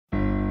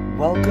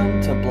Welcome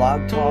to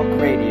Blog Talk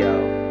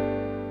Radio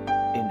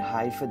in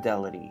high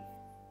fidelity.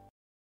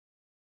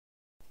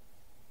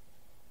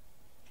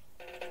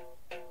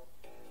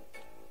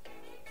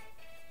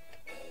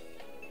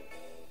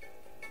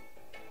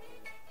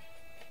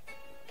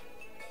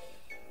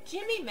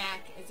 Jimmy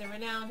Mack is a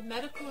renowned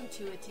medical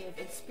intuitive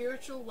and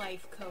spiritual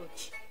life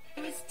coach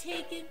who has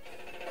taken,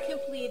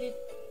 completed,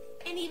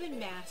 and even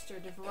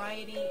mastered a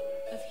variety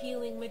of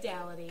healing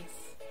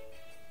modalities.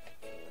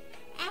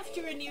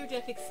 After a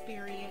near-death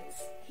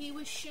experience, he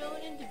was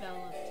shown and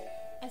developed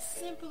a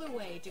simpler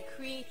way to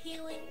create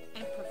healing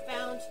and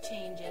profound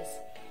changes,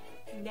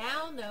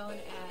 now known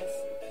as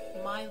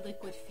My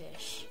Liquid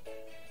Fish.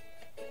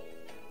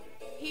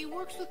 He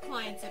works with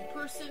clients in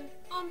person,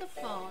 on the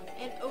phone,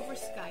 and over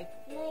Skype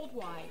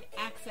worldwide,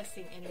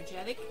 accessing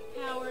energetic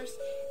powers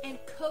and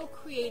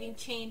co-creating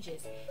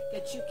changes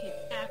that you can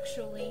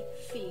actually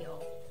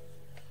feel.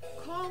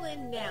 Call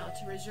in now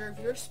to reserve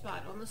your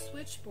spot on the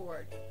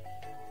switchboard.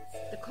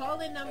 The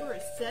call-in number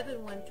is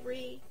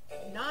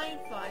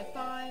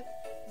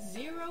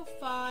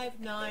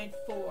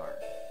 713-955-0594.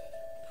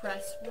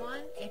 Press 1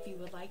 if you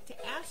would like to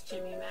ask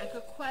Jimmy Mack a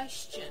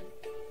question.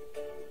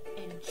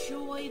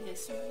 Enjoy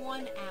this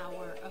 1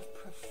 hour of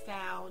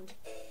profound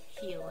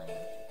healing.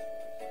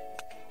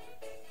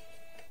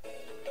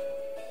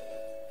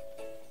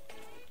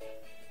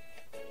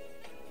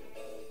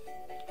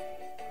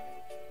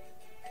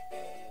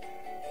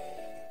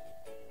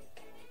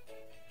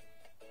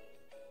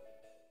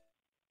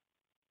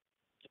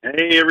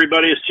 Hey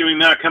everybody, it's Jimmy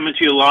Mack coming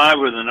to you live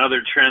with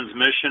another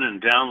transmission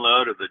and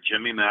download of the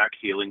Jimmy Mack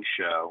Healing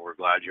Show. We're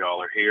glad you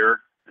all are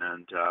here,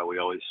 and we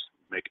always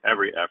make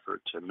every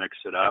effort to mix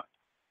it up,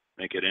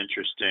 make it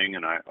interesting,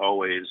 and I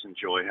always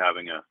enjoy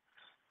having a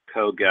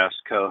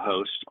co-guest,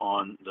 co-host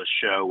on the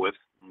show with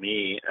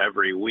me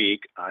every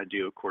week. I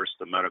do, of course,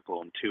 the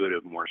medical,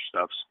 intuitive, more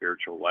stuff,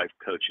 spiritual life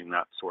coaching,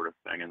 that sort of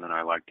thing, and then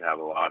I like to have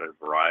a lot of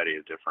variety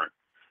of different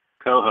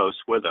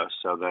co-hosts with us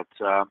so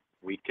that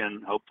we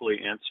can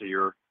hopefully answer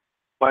your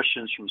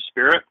questions from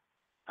Spirit.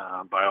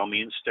 By all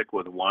means, stick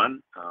with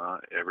one.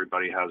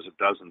 Everybody has a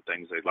dozen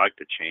things they'd like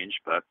to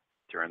change, but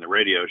during the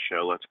radio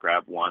show, let's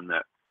grab one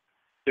that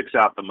sticks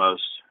out the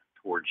most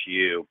towards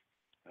you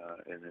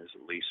and is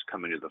at least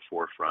coming to the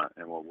forefront,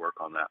 and we'll work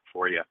on that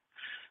for you.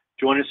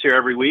 Join us here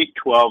every week,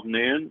 12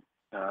 noon.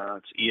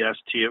 It's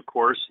EST, of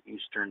course,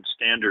 Eastern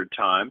Standard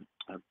Time,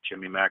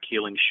 Jimmy Mack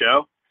Healing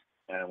Show.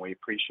 And we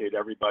appreciate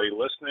everybody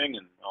listening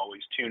and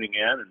always tuning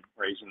in and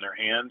raising their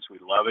hands. We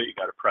love it. You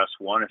got to press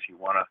 1 if you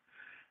want to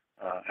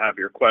have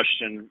your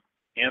question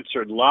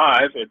answered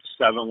live. It's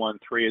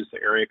 713 is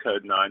the area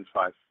code,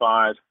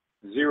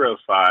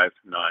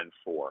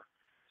 955-0594.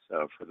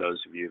 So for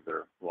those of you that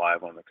are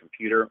live on the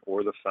computer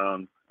or the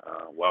phone,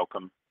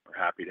 welcome. We're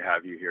happy to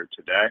have you here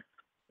today.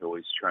 We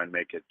always try and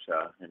make it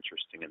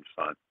interesting and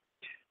fun.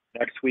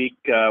 Next week,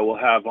 we'll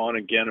have on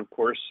again, of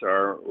course,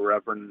 our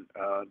Reverend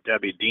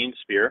Debbie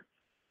Deanspear,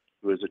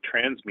 who is a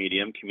trans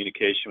medium,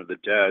 communication with the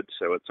dead.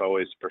 So it's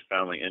always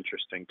profoundly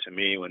interesting to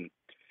me when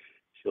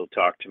she'll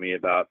talk to me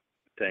about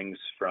things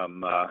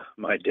from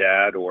my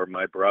dad or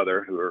my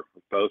brother, who are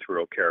both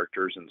real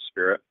characters in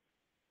spirit.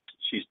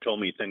 She's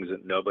told me things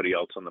that nobody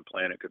else on the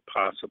planet could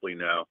possibly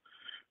know.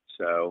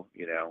 So,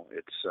 you know,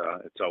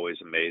 it's always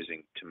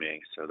amazing to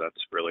me. So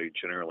that's really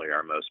generally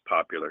our most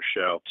popular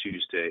show,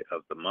 Tuesday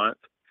of the month.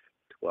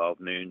 12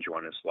 noon,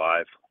 join us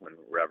live when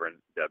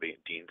Reverend Debbie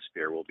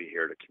Deanspear will be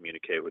here to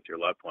communicate with your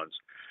loved ones.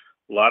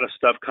 A lot of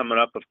stuff coming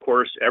up, of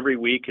course, every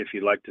week. If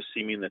you'd like to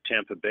see me in the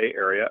Tampa Bay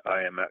area,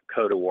 I am at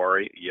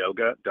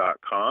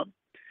KodaWariYoga.com,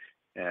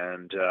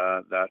 and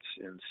that's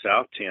in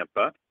South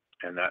Tampa,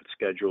 and that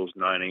schedules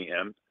 9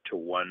 a.m. to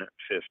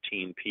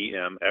 1:15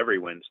 p.m. every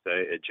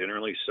Wednesday. It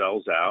generally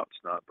sells out.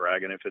 It's not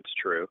bragging if it's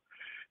true.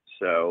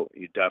 So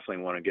you definitely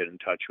want to get in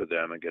touch with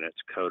them. Again,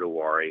 it's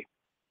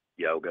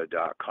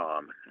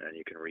KodaWariYoga.com, and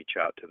you can reach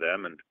out to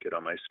them and get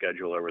on my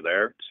schedule over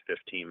there. It's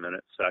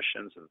 15-minute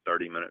sessions and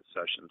 30-minute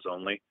sessions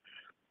only.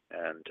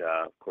 And,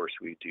 of course,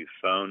 we do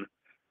phone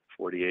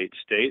 48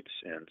 states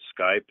and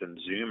Skype and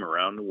Zoom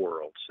around the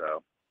world,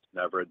 so it's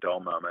never a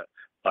dull moment.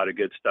 A lot of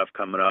good stuff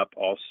coming up.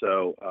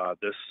 Also,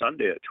 this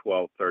Sunday at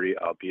 12:30,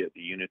 I'll be at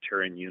the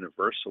Unitarian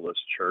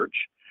Universalist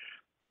Church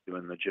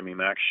doing the Jimmy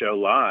Mack Show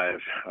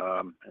live,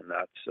 and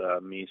that's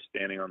me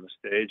standing on the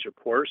stage, of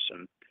course,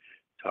 and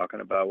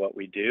talking about what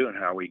we do and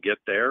how we get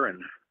there,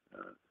 and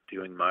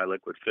doing My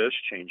Liquid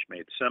Fish, Change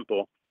Made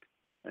Simple,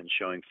 and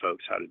showing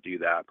folks how to do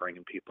that,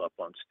 bringing people up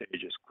on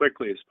stage as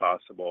quickly as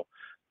possible.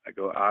 I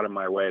go out of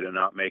my way to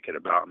not make it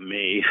about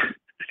me.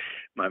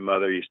 My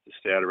mother used to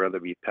say, I'd rather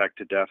be pecked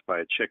to death by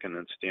a chicken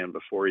than stand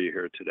before you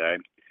here today.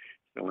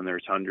 So when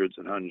there's hundreds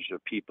and hundreds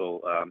of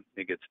people,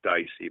 it gets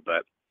dicey.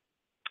 But,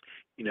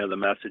 you know, the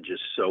message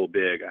is so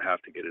big, I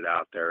have to get it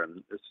out there.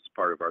 And this is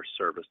part of our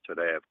service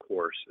today, of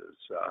course,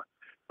 is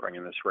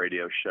bringing this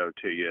radio show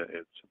to you.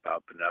 It's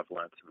about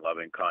benevolence and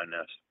loving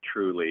kindness.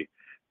 Truly,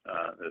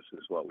 this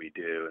is what we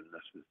do, and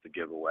this is the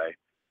giveaway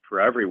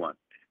for everyone.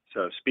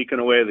 So speaking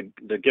of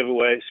the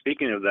giveaway,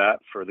 speaking of that,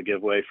 for the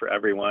giveaway for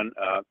everyone,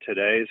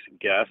 today's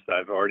guest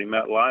I've already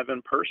met live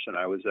in person.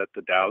 I was at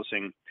the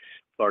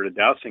Florida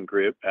Dowsing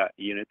Group at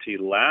Unity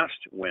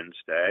last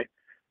Wednesday,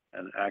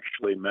 and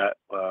actually met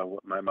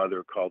what my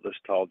mother called this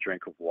tall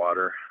drink of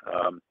water,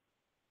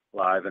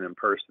 live and in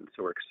person.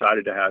 So we're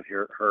excited to have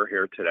her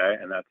here today,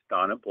 and that's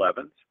Donna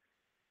Blevins.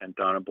 And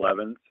Donna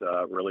Blevins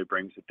really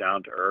brings it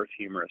down to earth,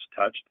 humorous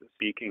touch to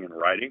speaking and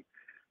writing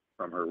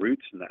from her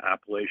roots in the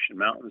Appalachian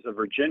Mountains of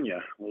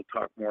Virginia. We'll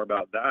talk more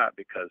about that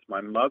because my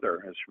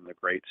mother is from the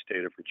great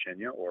state of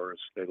Virginia, or as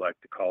they like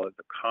to call it,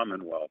 the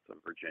Commonwealth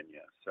of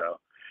Virginia. So,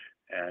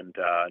 and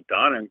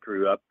Donna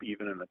grew up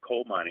even in the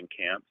coal mining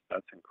camps.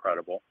 That's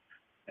incredible.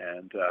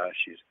 And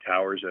she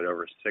towers at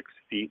over 6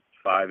 feet,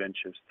 5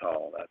 inches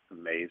tall. That's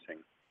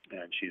amazing.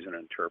 And she's an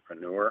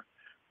entrepreneur,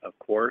 of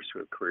course,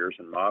 with careers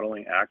in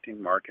modeling,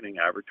 acting, marketing,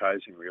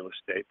 advertising, real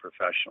estate,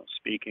 professional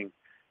speaking,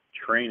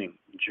 training,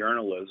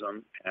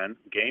 journalism, and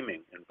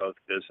gaming in both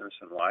business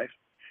and life.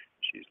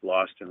 She's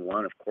lost and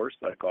won, of course,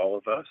 like all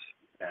of us,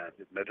 and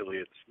admittedly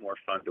it's more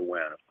fun to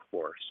win, of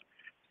course.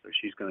 So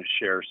she's going to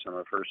share some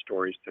of her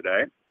stories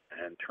today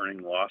and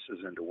turning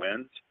losses into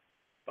wins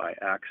by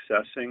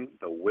accessing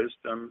the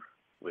wisdom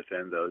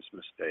within those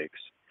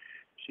mistakes.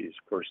 She's,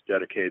 of course,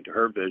 dedicated to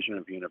her vision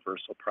of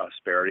universal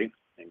prosperity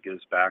and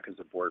gives back as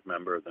a board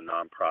member of the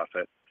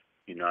nonprofit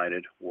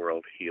United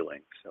World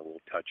Healing. So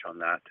we'll touch on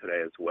that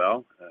today as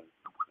well, and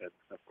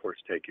of course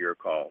take your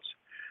calls.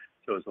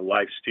 So as a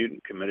life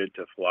student committed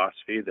to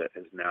philosophy that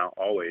is now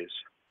always,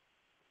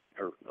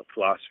 her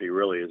philosophy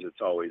really is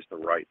it's always the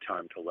right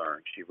time to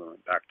learn. She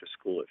went back to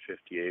school at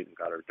 58 and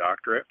got her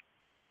doctorate.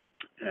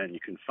 And you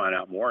can find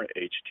out more at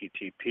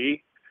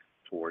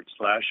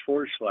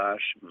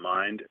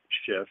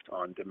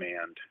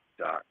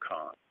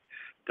http://mindshiftondemand.com.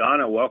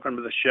 Donna, welcome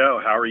to the show.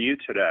 How are you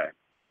today?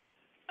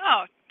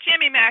 Oh,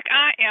 Jimmy Mack,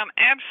 I am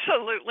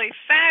absolutely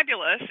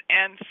fabulous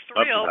and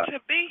thrilled to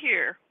be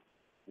here.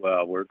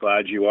 Well, we're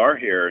glad you are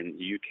here, and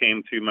you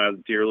came through my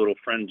dear little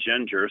friend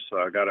Ginger, so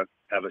I got to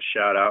have a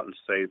shout out and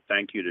say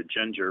thank you to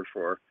Ginger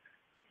for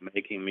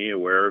making me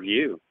aware of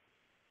you.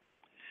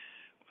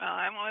 Well,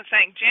 I want to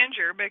thank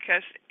Ginger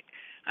because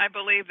I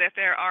believe that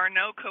there are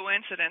no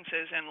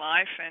coincidences in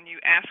life, and you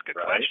ask a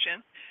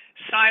question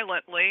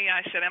silently.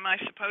 I said, am I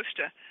supposed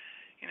to,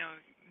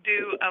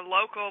 do a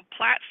local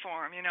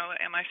platform?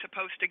 Am I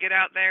supposed to get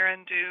out there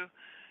and do,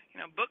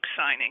 book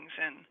signings?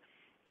 And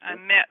I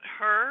met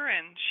her,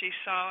 and she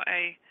saw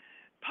a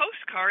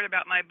postcard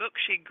about my book.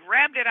 She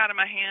grabbed it out of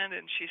my hand,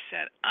 and she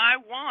said,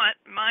 I want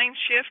Mind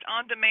Shift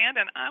on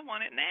Demand, and I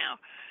want it now.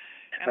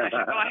 And I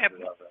said, well,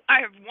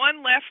 I have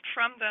one left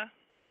from the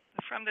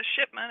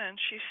shipment.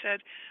 And she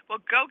said,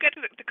 well, go get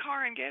to the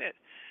car and get it.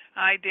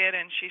 I did,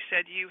 and she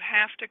said, you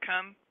have to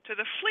come to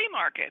the flea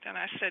market. And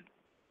I said,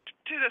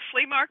 to the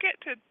flea market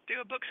to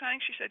do a book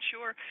signing? She said,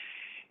 sure.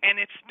 And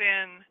it's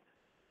been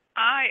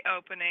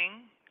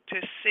eye-opening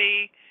to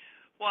see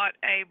what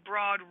a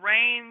broad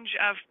range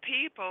of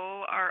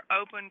people are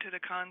open to the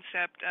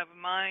concept of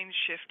mind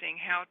shifting,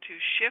 how to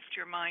shift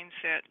your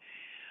mindset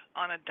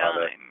on a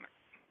dime.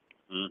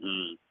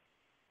 Mm-hmm.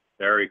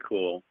 Very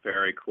cool.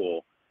 Very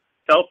cool.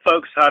 Tell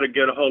folks how to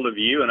get a hold of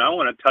you, and I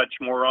want to touch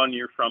more on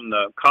you from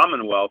the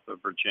Commonwealth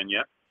of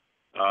Virginia.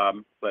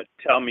 But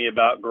tell me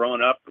about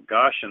growing up,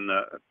 in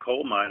the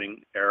coal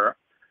mining era.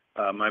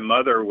 My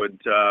mother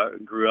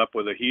grew up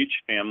with a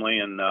huge family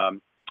and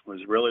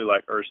was really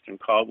like Erskine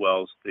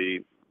Caldwell's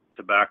The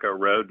Tobacco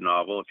Road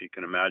novel, if you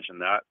can imagine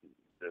that,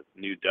 the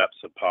new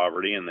depths of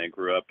poverty, and they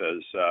grew up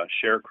as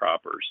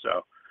sharecroppers.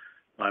 So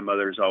my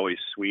mother's always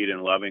sweet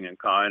and loving and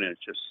kind, and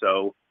it's just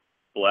so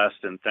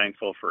blessed and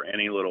thankful for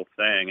any little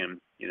thing. And,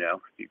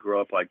 if you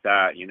grow up like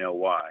that, you know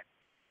why.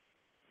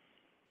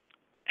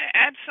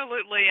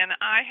 Absolutely, and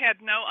I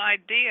had no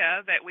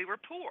idea that we were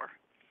poor.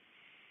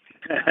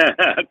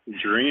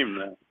 Dream,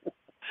 then.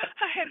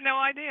 I had no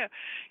idea.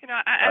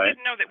 I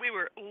didn't know that we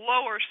were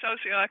lower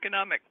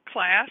socioeconomic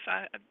class.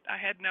 I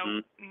had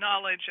no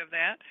knowledge of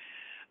that.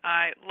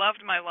 I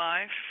loved my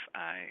life.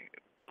 I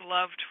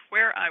loved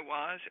where I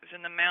was. It was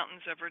in the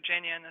mountains of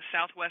Virginia in the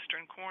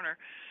southwestern corner.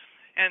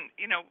 And,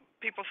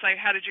 people say,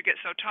 how did you get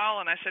so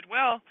tall? And I said,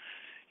 well,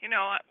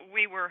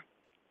 we were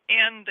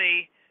in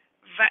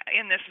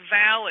this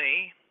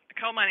valley. The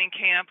coal mining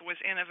camp was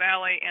in a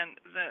valley, and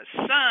the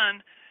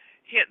sun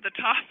hit the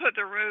top of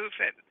the roof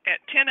at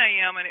 10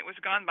 a.m., and it was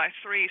gone by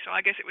 3. So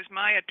I guess it was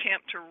my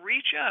attempt to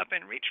reach up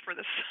and reach for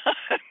the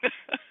sun.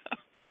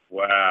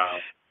 Wow.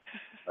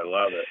 I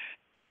love it.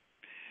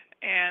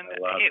 And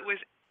it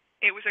was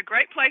a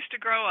great place to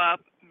grow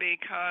up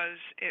because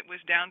it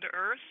was down to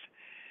earth.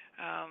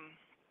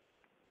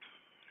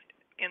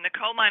 In the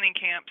coal mining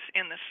camps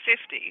in the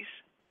 50s,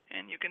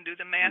 and you can do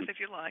the math if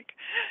you like,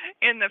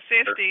 in the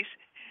 50s,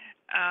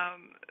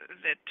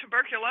 the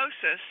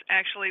tuberculosis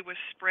actually was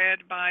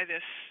spread by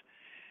this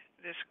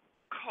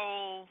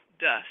coal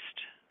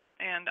dust.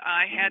 And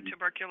I had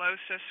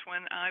tuberculosis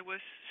when I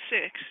was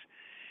 6.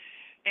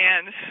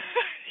 And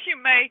you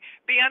may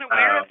be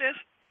unaware of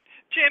this,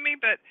 Jimmy,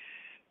 but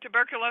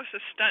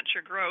tuberculosis stunts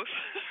your growth.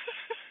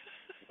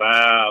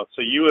 Wow.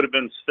 So you would have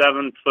been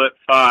 7'5"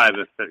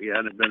 if it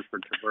hadn't been for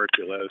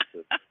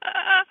tuberculosis.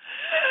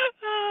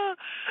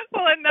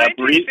 Well, in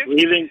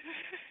 1950...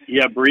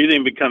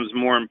 breathing becomes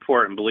more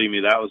important. Believe me,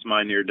 that was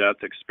my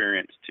near-death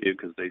experience too,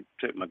 because they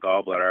took my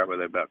gallbladder out where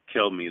they about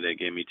killed me. They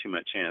gave me too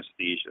much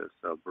anesthesia.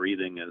 So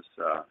breathing is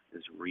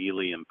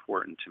really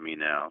important to me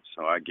now.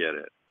 So I get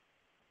it.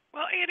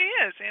 Well, it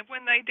is. And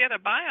when they did a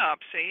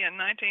biopsy in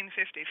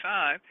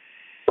 1955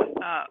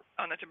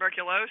 on the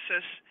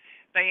tuberculosis,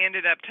 they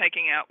ended up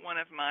taking out one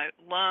of my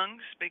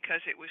lungs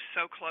because it was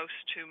so close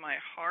to my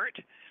heart,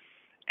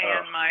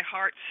 and my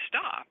heart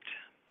stopped.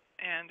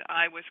 And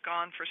I was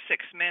gone for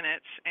 6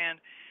 minutes. And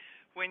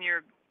when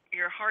your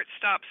heart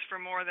stops for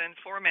more than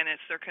 4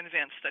 minutes, they're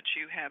convinced that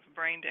you have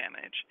brain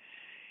damage.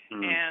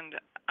 And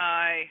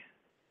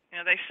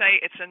they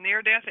say it's a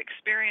near-death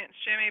experience,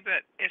 Jimmy.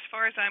 But as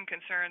far as I'm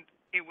concerned,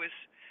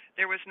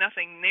 there was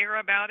nothing near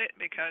about it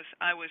because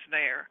I was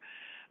there.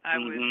 I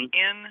was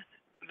in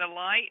the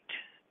light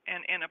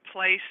and in a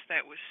place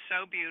that was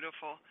so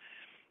beautiful.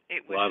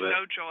 It was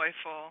so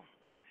joyful,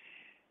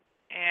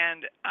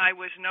 and I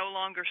was no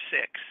longer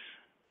sick.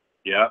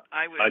 Yeah,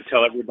 I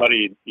tell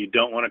everybody you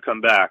don't want to come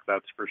back.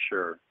 That's for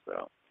sure.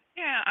 So.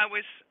 Yeah, I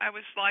was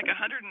like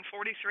 143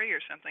 or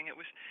something. It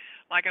was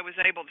like I was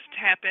able to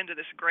tap into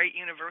this great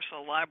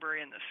universal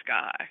library in the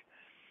sky.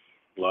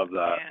 Love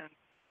that. And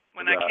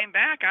when I came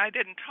back, I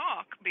didn't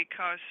talk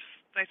because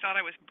they thought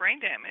I was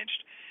brain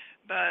damaged.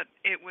 But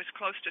it was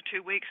close to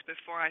 2 weeks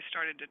before I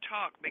started to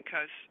talk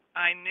because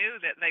I knew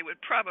that they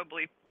would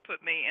probably put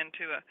me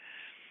into a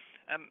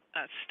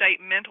state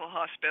mental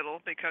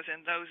hospital because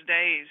in those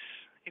days,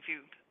 if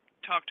you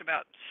talked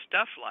about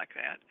stuff like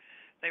that,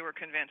 they were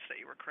convinced that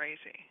you were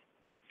crazy.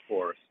 Of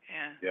course.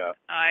 Yeah.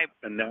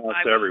 And now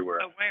it's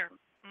everywhere. Aware.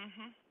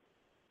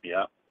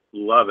 Yeah.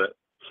 Love it.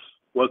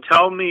 Well,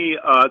 tell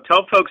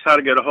folks how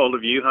to get a hold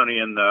of you, honey,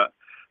 and the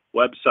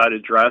website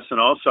address.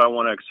 And also I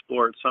want to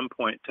explore at some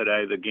point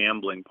today the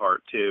gambling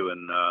part too,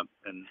 and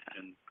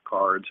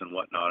cards and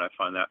whatnot. I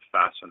find that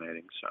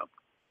fascinating. So.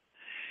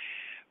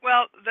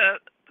 Well, the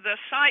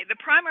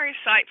primary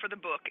site for the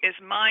book is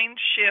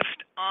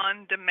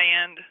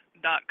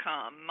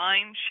mindshiftondemand.com,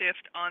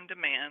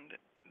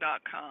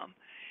 mindshiftondemand.com.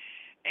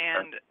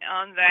 And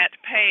on that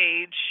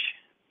page,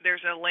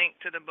 there's a link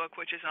to the book,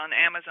 which is on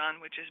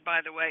Amazon, which is,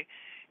 by the way,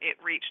 it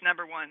reached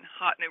 #1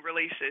 hot new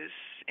releases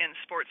in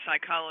sports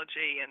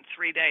psychology in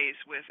 3 days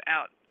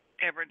without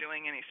ever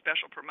doing any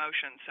special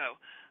promotion. So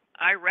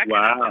I reckon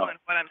I'm doing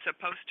what I'm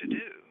supposed to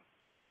do.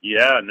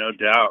 Yeah, no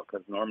doubt,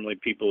 because normally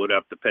people would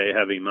have to pay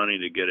heavy money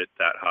to get it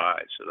that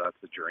high. So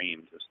that's a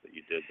dream, just that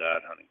you did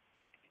that, honey.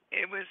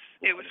 It was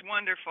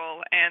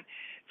wonderful. And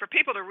for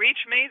people to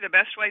reach me, the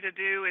best way to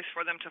do is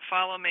for them to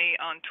follow me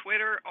on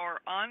Twitter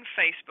or on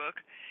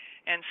Facebook.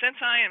 And since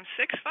I am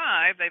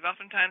 6'5", they've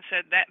oftentimes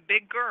said that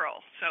big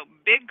girl. So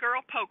Big Girl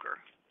Poker.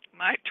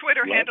 My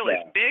Twitter handle is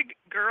Big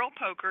Girl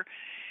Poker.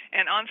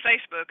 And on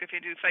Facebook, if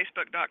you do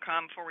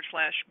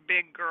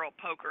facebook.com/Big Girl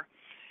Poker,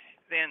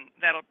 then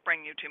that'll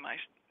bring you to my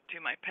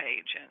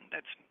page, and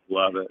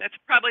love it. That's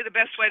probably the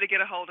best way to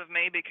get a hold of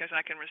me because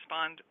I can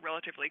respond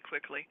relatively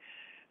quickly.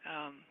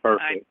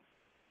 Perfect. I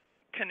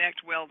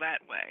connect well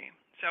that way.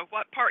 So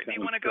what part do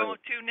you want to go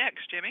to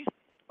next, Jimmy?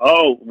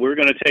 Oh, we're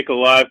going to take a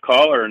live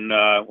caller, and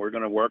we're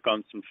going to work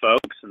on some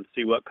folks and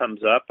see what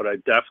comes up. But I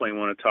definitely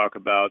want to talk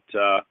about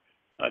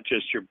not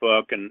just your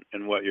book and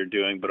what you're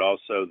doing, but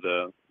also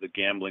the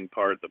gambling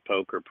part, the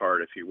poker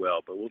part, if you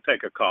will. But we'll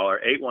take a caller,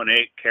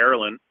 818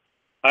 Carolyn.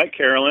 Hi,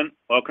 Carolyn.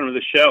 Welcome to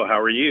the show. How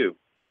are you?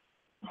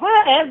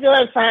 Hi, I'm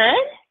doing fine.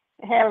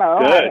 Hello.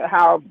 Good.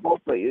 How are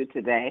both of you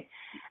today?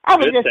 I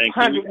was just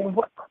pondering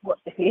what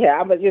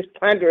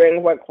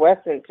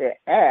question to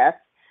ask.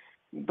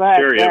 But,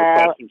 sure, you have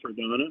a question for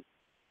Donna?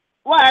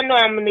 Well, I know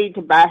I'm going to need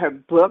to buy her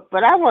book,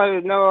 but I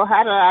want to know,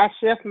 how do I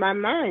shift my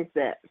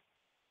mindset?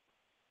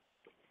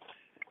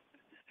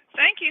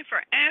 Thank you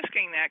for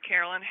asking that,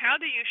 Carolyn. How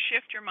do you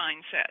shift your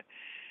mindset?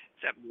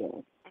 It's a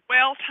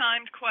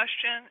well-timed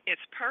question.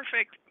 It's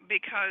perfect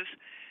because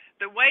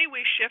the way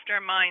we shift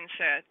our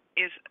mindset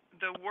is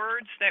the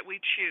words that we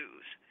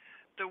choose.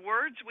 The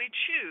words we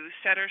choose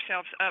set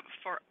ourselves up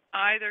for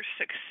either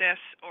success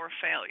or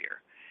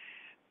failure.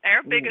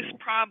 Our biggest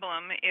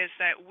problem is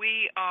that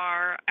we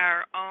are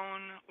our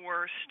own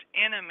worst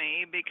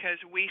enemy because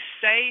we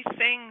say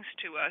things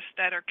to us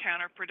that are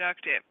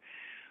counterproductive.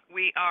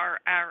 We are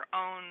our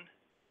own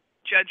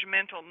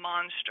judgmental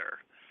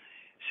monster.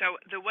 So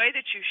the way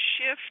that you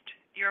shift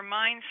your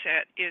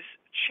mindset is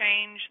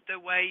change the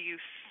way you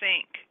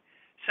think.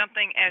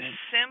 Something as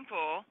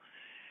simple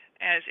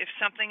as if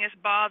something is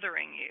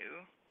bothering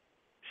you,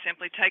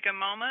 simply take a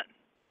moment,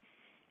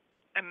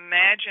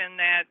 imagine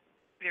that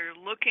you're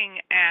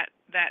looking at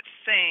that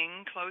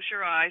thing, close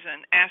your eyes,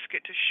 and ask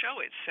it to show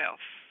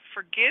itself.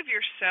 Forgive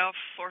yourself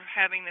for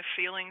having the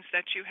feelings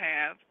that you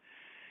have.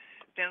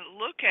 Then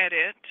look at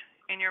it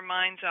in your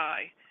mind's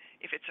eye.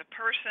 If it's a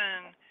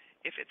person,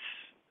 if it's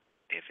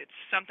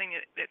something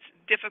that's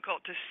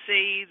difficult to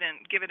see,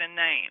 then give it a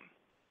name.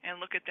 and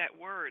look at that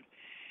word.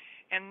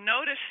 And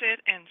notice it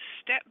and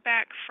step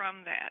back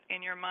from that in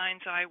your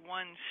mind's eye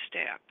one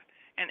step.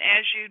 And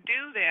as you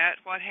do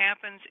that, what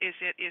happens is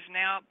it is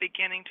now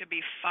beginning to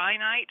be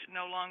finite,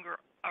 no longer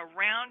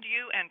around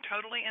you and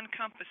totally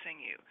encompassing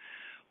you.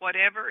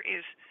 Whatever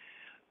is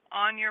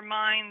on your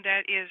mind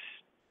that is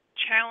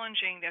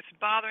challenging, that's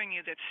bothering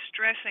you, that's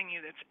stressing you,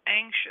 that's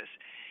anxious,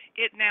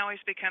 it now is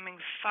becoming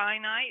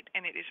finite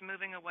and it is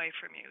moving away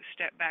from you.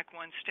 Step back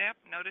one step,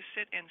 notice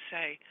it, and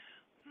say,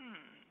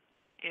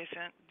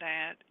 isn't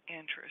that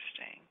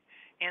interesting?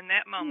 In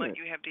that moment,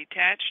 you have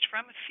detached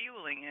from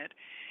fueling it.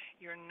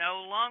 You're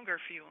no longer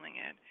fueling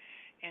it,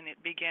 and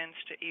it begins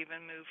to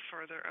even move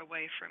further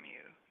away from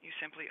you. You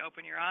simply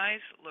open your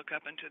eyes, look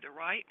up and to the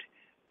right,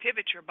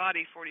 pivot your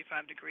body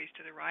 45 degrees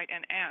to the right,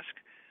 and ask,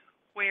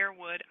 where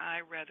would I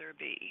rather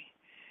be?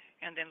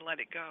 And then let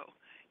it go.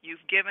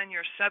 You've given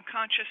your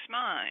subconscious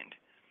mind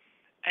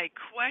a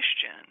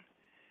question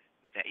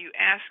that you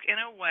ask in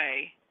a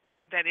way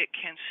that it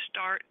can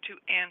start to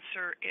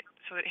answer it,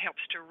 so it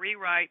helps to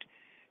rewrite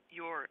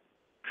your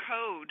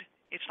code.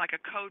 It's like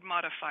a code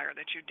modifier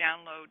that you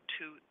download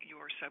to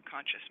your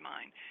subconscious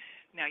mind.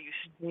 Now you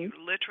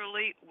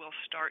literally will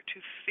start to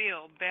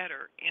feel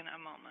better in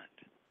a moment.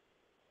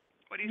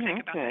 What do you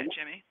think about that,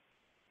 Jimmy?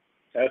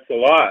 That's a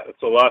lot. It's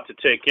a lot to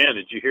take in.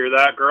 Did you hear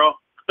that, girl?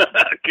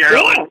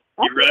 Carolyn,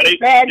 you ready?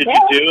 Did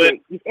you do it?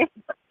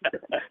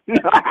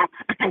 No, I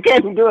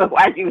couldn't do it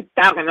while she was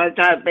talking. I was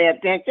trying to pay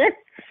attention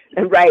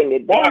and writing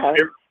it down.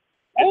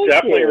 It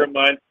definitely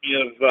reminds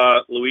me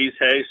of Louise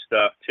Hay's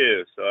stuff,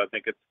 too. So I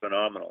think it's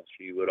phenomenal.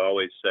 She would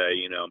always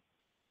say,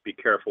 be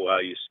careful how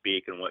you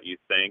speak and what you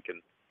think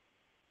and,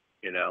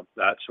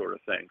 that sort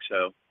of thing.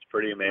 So it's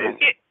pretty amazing.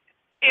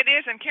 It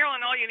is. And,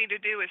 Carolyn, all you need to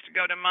do is to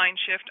go to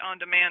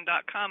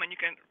mindshiftoндemand.com, and you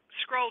can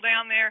scroll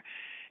down there,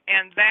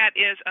 and that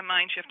is a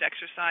mind shift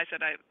exercise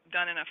that I've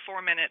done in a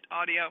 4-minute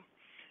audio.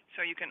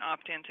 So you can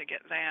opt in to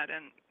get that,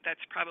 and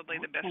that's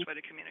probably the best way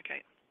to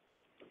communicate.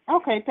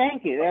 Okay,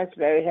 thank you. That's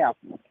very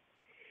helpful.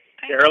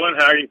 Carolyn,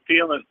 how are you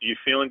feeling? You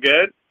feeling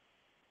good?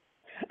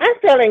 I'm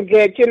feeling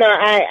good.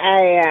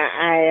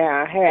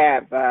 I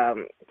have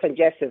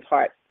congestive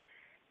heart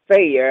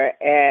failure,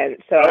 and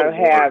so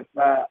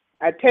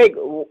I take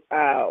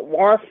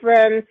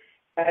warfarin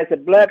as a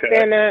blood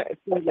thinner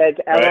so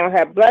that I don't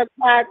have blood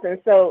clots. And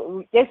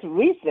so just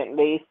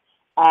recently,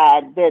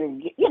 I've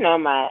been,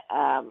 my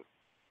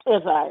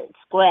if I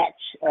scratch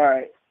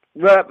or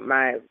rub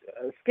my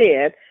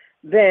skin,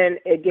 then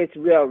it gets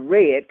real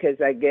red because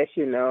I guess,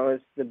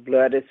 it's the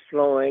blood is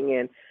flowing.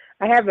 And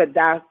I have a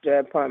doctor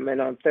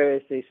appointment on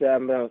Thursday, so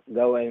I'm going to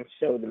go and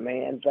show the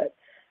man. But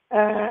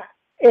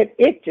it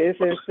itches,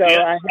 and so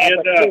I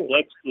have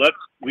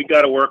we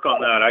got to work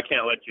on that. I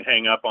can't let you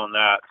hang up on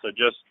that. So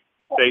just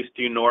face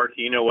due north.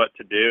 You know what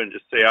to do, and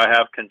just say, I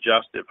have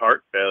congestive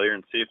heart failure,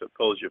 and see if it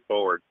pulls you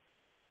forward.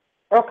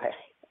 Okay.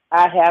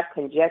 I have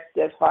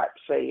congestive heart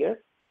failure.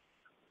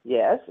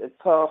 Yes, it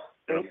pulls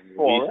forward.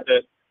 Release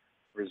it,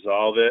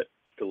 resolve it,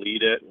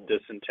 delete it,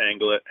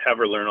 disentangle it, have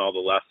her learn all the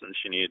lessons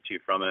she needed to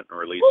from it, and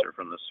release her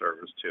from the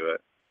service to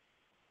it.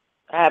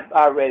 I've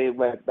already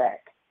went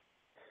back.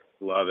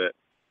 Love it.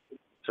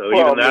 So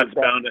even that's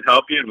bound to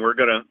help you, and we're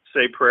going to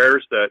say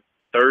prayers that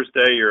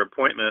Thursday, your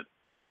appointment,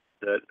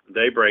 that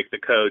they break the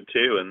code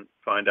too and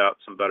find out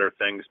some better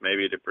things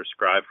maybe to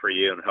prescribe for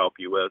you and help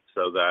you with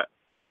so that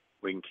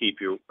we can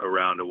keep you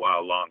around a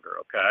while longer,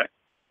 okay?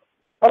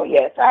 Oh,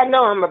 yes. I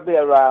know I'm going to be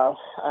around.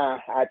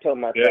 I told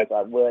myself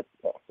I would.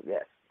 So,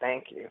 yes.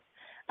 Thank you.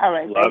 All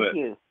right. Thank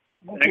you.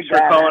 Thanks for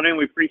calling in.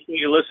 We appreciate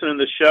you listening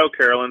to the show,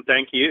 Carolyn.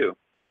 Thank you.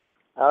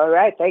 All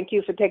right. Thank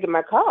you for taking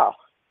my call.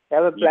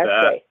 Have a blessed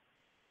day.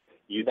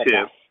 You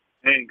too.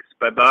 Thanks.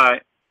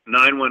 Bye-bye.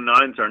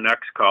 919 is our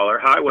next caller.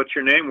 Hi, what's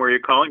your name? Where are you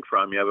calling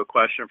from? You have a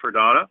question for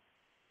Donna?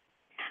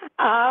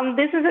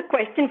 This is a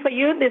question for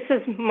you. This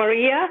is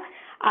Maria.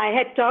 I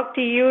had talked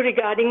to you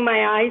regarding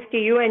my eyes, to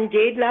you and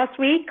Jade last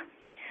week.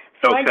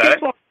 So I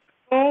just want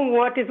to know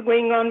what is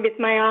going on with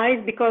my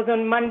eyes, because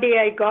on Monday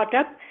I got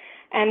up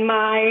and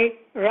my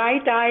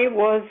right eye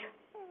was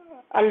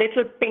a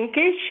little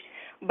pinkish,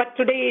 but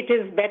today it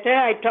is better.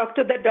 I talked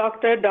to the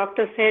doctor.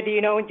 Doctor said,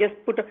 just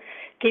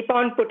keep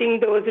on putting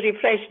those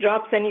refresh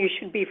drops and you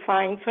should be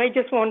fine. So I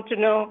just want to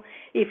know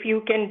if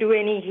you can do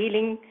any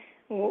healing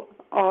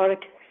or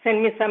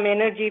send me some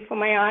energy for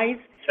my eyes.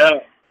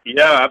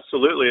 Yeah,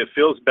 absolutely. It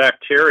feels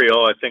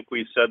bacterial. I think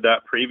we said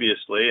that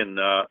previously, and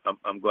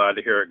I'm glad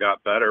to hear it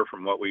got better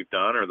from what we've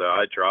done, or the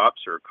eye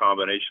drops, or a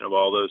combination of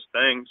all those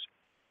things.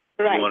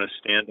 Right. You want to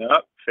stand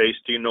up, face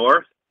due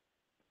north.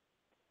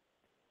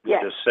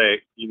 Yes.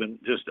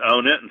 Just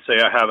own it and say,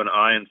 I have an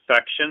eye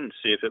infection, and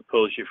see if it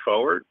pulls you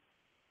forward.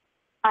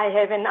 I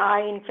have an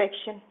eye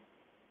infection.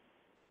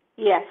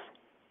 Yes.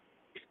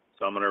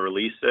 So I'm going to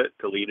release it,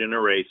 delete and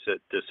erase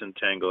it,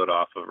 disentangle it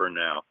off of her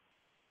now.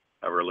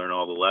 Have her learn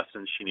all the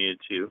lessons she needed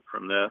to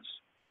from this.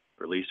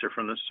 Release her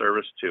from the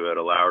service to it.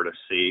 Allow her to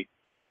see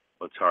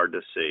what's hard to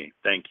see.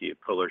 Thank you.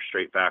 Pull her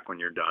straight back when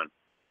you're done.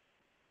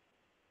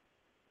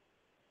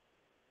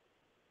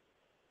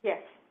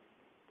 Yes.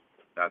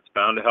 That's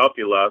bound to help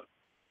you, love.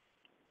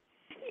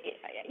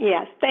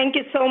 Yes, thank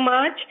you so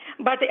much.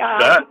 But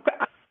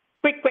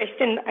quick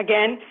question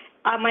again: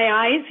 are my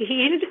eyes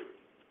healed?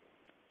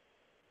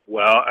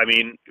 Well, I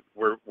mean,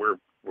 we're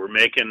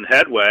making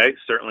headway,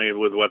 certainly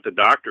with what the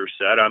doctor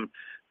said. I'm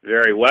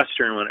very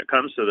Western when it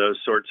comes to those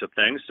sorts of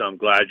things, so I'm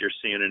glad you're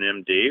seeing an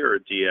MD or a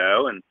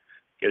DO and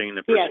getting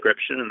the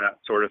prescription and that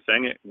sort of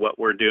thing. What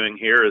we're doing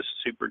here is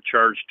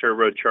supercharged,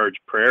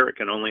 turbocharged prayer. It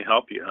can only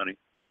help you, honey.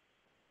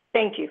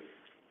 Thank you.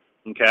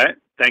 Okay?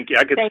 Thank you.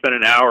 I could spend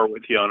an hour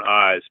with you on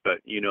eyes, but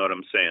you know what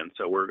I'm saying,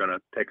 so we're going to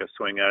take a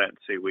swing at it and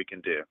see what we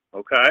can do.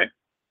 Okay?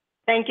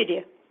 Thank you,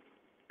 dear.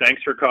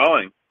 Thanks for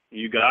calling.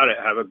 You got it.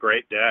 Have a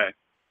great day.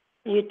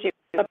 You too.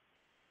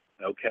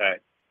 Okay.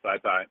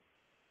 Bye-bye.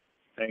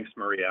 Thanks,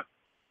 Maria.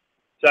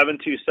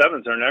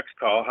 727 is our next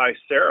call. Hi,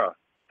 Sarah.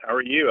 How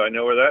are you? I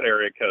know where that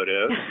area code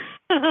is.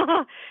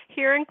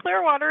 Here in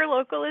Clearwater,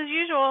 local as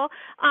usual.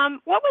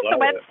 What was the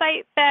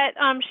website that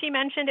she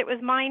mentioned? It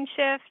was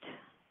Mindshift.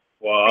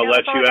 Well, I'll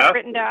let you ask.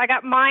 I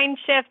got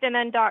Mindshift and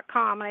then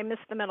 .com, and I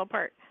missed the middle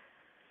part.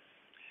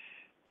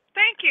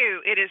 Thank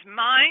you. It is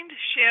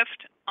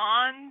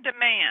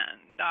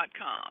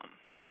MindShiftOnDemand.com.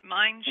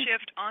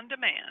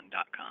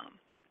 MindShiftOnDemand.com.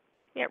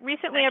 Yeah,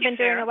 recently I've been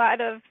doing a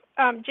lot of,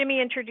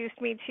 Jimmy introduced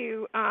me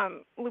to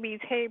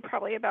Louise Hay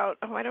probably about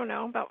 4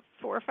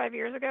 or 5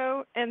 years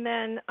ago. And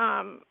then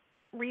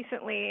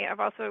recently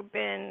I've also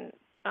been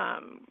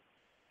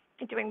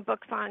doing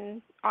books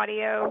on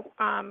audio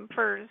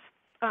for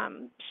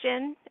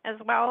Shin as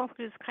well,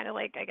 who's kind of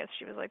like, I guess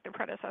she was like the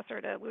predecessor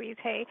to Louise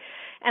Hay.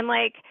 And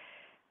like,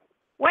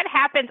 what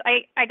happens,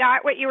 I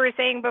got what you were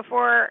saying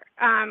before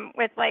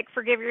with like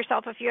forgive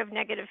yourself if you have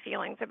negative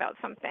feelings about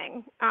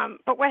something.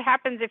 But what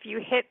happens if you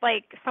hit,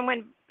 like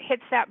someone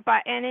hits that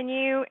button in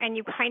you and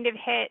you kind of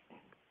hit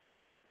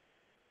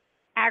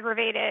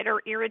aggravated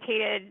or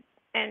irritated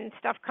and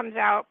stuff comes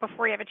out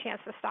before you have a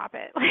chance to stop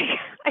it? Like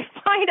I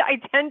find I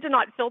tend to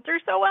not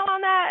filter so well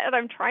on that, and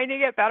I'm trying to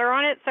get better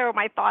on it. So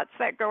my thoughts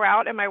that go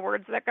out and my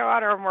words that go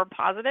out are more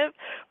positive,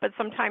 but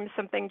sometimes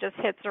something just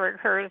hits or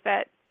occurs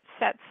that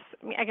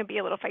I can be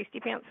a little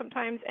feisty pants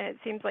sometimes, and it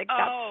seems like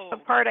that's the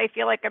part I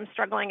feel like I'm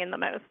struggling in the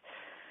most.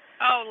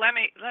 Oh, let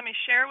me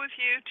share with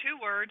you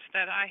 2 words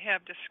that I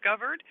have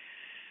discovered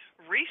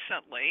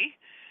recently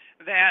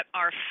that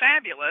are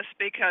fabulous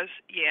because,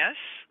 yes,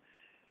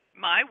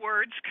 my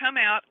words come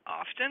out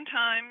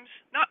oftentimes,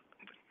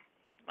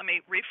 let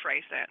me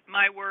rephrase that.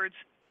 My words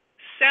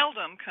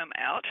seldom come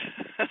out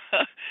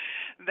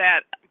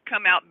that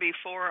come out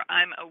before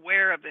I'm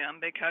aware of them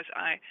because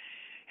I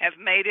have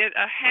made it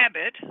a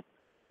habit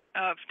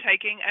of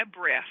taking a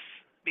breath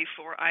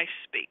before I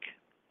speak,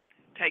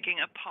 taking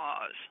a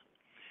pause.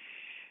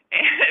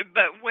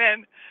 But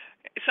when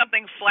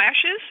something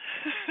flashes,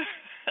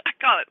 I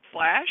call it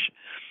flash,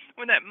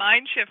 when that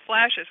mind shift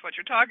flashes, what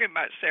you're talking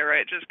about, Sarah,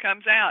 it just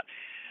comes out.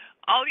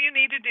 All you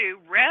need to do,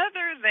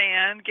 rather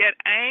than get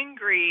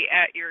angry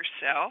at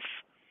yourself,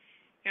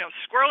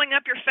 squirreling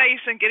up your face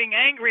and getting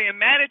angry and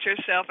mad at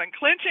yourself and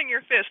clenching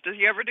your fist. Does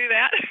you ever do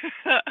that?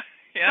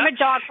 Yeah. I'm a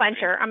jaw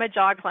clencher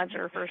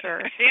for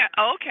sure. Yeah,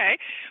 okay.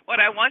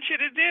 What I want you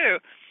to do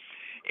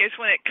is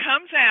when it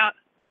comes out,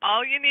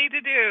 all you need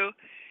to do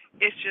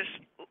is just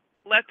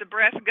let the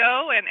breath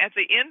go, and at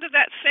the end of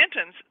that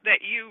sentence that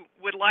you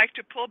would like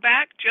to pull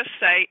back, just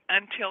say,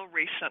 until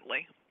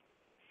recently.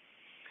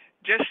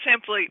 Just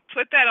simply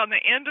put that on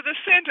the end of the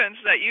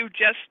sentence that you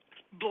just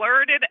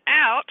blurted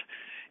out,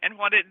 and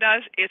what it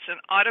does, it's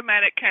an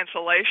automatic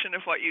cancellation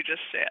of what you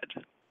just said.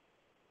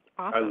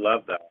 Awesome. I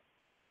love that.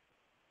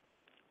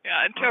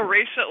 Yeah, until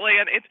recently,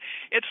 and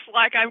it's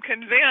like I'm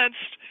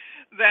convinced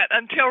that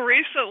until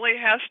recently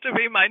has to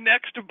be my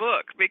next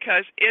book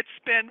because it's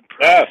been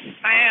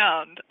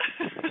profound.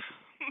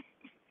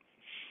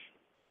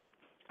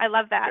 I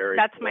love that.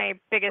 That's my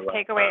biggest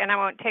takeaway, that. And I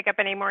won't take up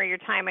any more of your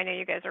time. I know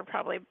you guys are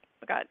probably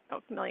got a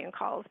million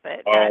calls,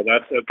 but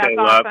that's okay, that's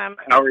love. awesome.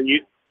 How are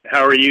you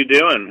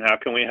doing? How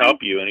can we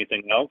help you?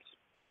 Anything else?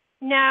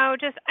 No,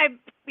 just I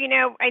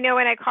know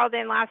when I called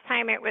in last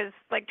time, it was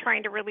like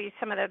trying to release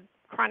some of the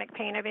chronic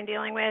pain I've been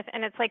dealing with,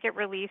 and it's like it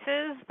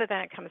releases, but then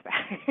it comes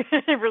back.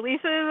 It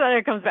releases, and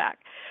it comes back.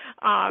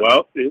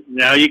 Well,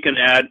 now you can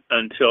add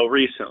until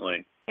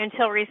recently.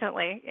 Until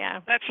recently,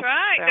 yeah. That's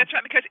right. So. That's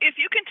right. Because if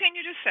you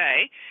continue to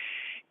say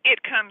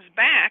it comes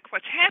back,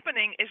 what's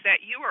happening is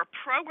that you are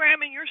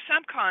programming your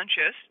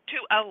subconscious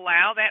to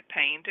allow that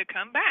pain to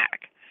come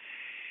back.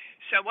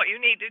 So what you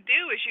need to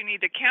do is you need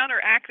to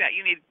counteract that.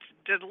 You need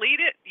to delete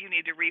it. You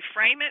need to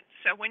reframe it.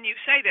 So when you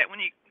say that, when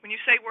you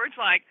say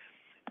words like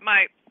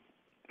my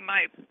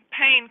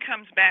pain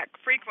comes back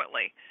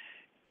frequently,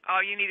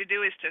 all you need to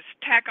do is just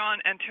tack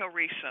on until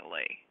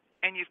recently,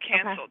 and you've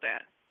canceled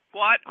that.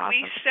 What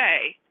we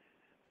say,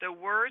 the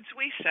words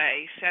we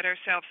say, set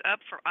ourselves up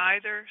for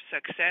either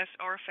success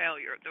or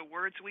failure. The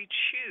words we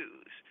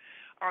choose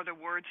are the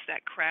words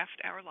that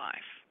craft our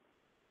life.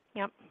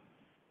 Yep.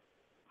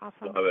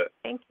 Awesome. Love it.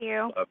 Thank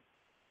you.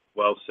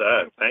 Well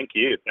said. Thank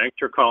you. Thanks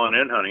for calling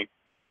in, honey.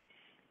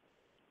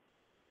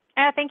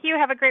 Thank you.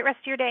 Have a great rest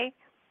of your day.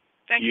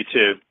 Thank you. You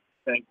too.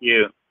 Thank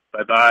you.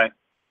 Bye-bye.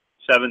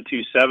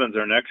 727 is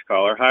our next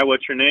caller. Hi,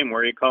 what's your name?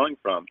 Where are you calling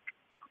from?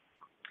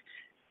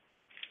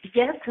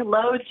 Yes,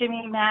 hello,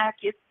 Jimmy, Mack.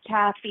 It's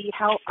Kathy.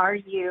 How are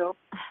you?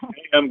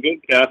 Hey, I'm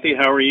good, Kathy.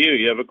 How are you?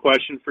 You have a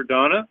question for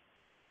Donna?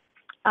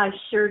 I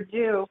sure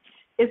do.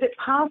 Is it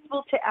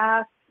possible to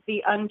ask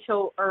the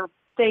until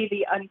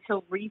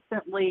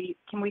recently?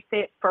 Can we say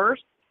it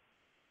first?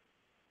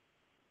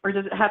 Or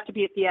does it have to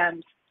be at the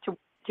end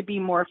to be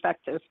more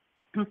effective?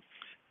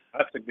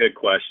 That's a good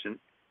question.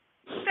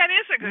 That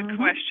is a good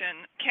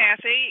question,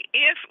 Kathy.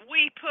 If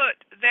we put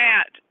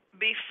that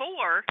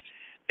before,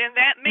 then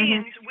that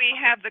means we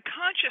have the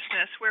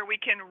consciousness where we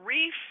can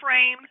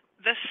reframe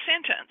the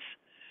sentence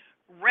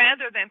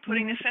rather than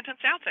putting the sentence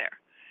out there.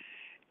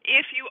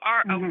 If you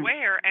are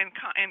aware and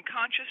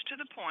conscious to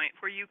the point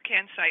where you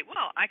can say,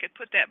 well, I could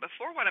put that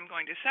before what I'm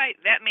going to say,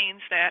 that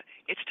means that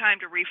it's time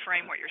to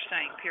reframe what you're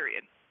saying,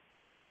 period.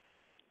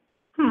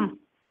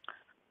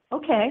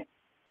 Okay.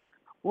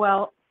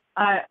 Well,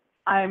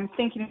 I'm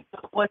thinking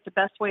what the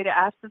best way to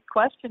ask this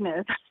question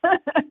is.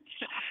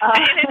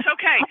 And it's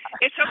okay.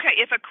 It's okay.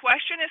 If a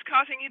question is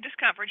causing you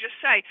discomfort, just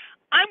say,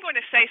 I'm going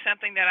to say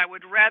something that I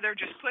would rather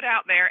just put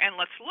out there and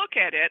let's look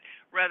at it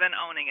rather than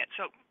owning it.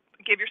 So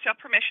give yourself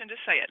permission to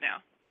say it now.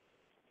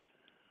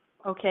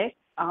 Okay.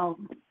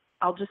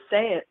 I'll just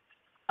say it.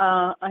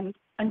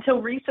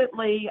 Until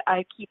recently,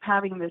 I keep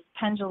having this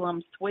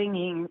pendulum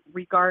swinging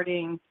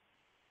regarding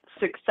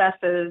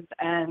successes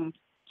and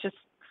just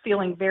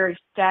feeling very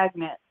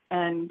stagnant,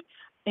 and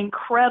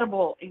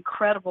incredible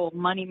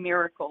money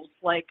miracles,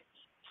 like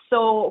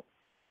so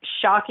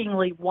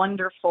shockingly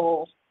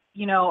wonderful.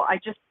 You know, I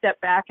just step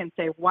back and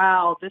say,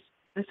 wow, this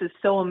is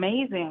so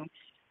amazing.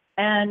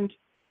 And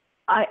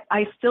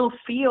I still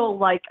feel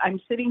like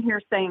I'm sitting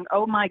here saying,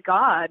 oh my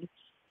God,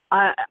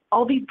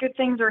 all these good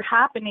things are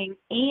happening,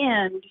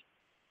 and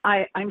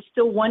I'm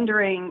still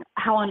wondering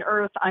how on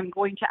earth I'm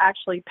going to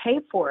actually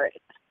pay for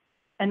it.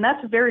 And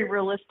that's a very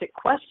realistic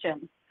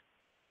question.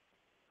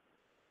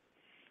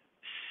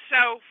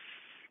 So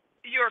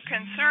your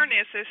concern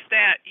is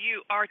that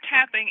you are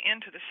tapping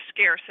into the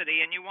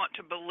scarcity and you want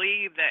to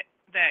believe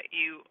that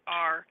you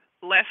are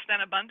less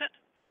than abundant?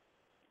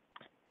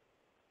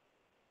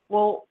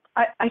 Well,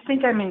 I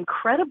think I'm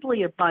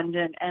incredibly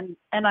abundant, and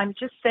I'm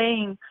just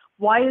saying,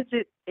 why is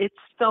it's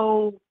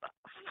so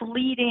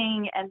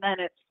fleeting, and then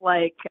it's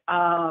like,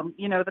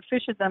 the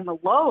fishes and the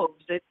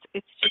loaves. It's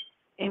just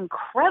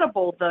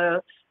incredible,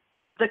 the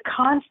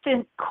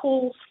constant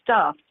cool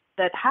stuff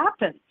that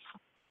happens.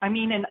 I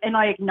mean, and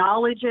I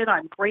acknowledge it.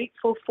 I'm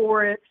grateful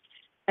for it.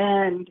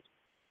 And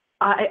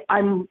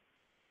I'm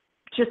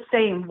just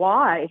saying,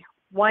 why?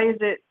 Why is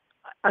it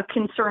a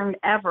concern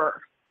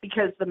ever?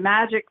 Because the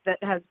magic that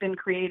has been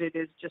created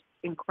is just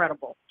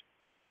incredible.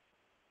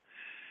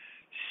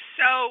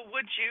 So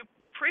would you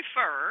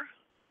prefer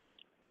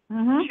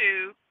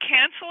to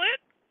cancel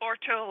it or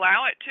to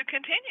allow it to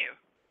continue?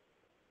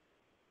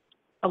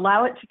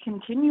 Allow it to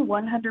continue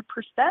 100%.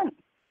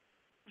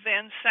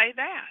 Then say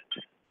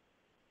that.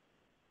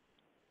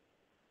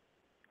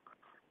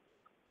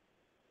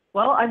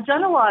 Well, I've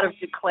done a lot of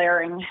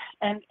declaring,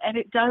 and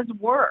it does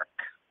work,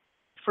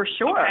 for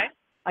sure. Okay.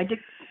 I did.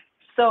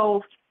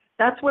 So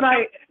that's what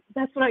I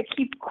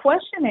keep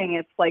questioning.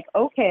 It's like,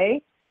 okay,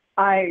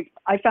 I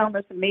found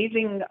this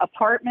amazing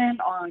apartment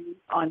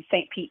on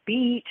St. Pete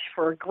Beach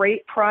for a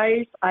great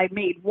price. I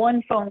made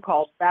one phone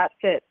call. That's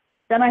it.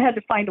 Then I had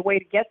to find a way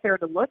to get there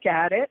to look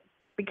at it,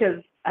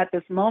 because at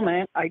this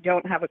moment I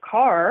don't have a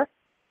car,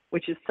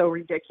 which is so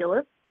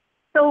ridiculous.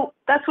 So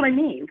that's what I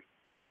mean.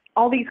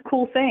 All these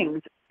cool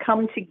things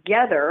come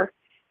together,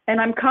 and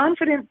I'm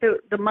confident that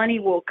the money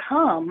will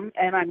come,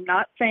 and I'm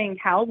not saying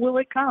how will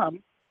it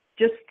come,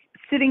 just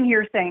sitting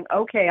here saying,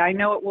 okay, I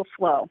know it will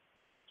flow.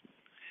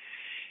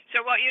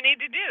 So what you need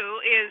to do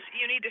is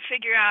you need to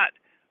figure out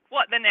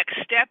what the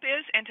next step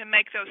is, and to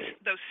make those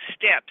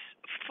steps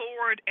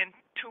forward and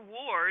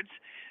towards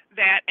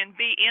that and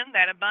be in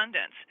that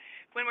abundance.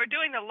 When we're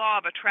doing the law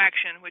of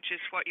attraction, which is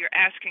what you're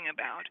asking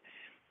about,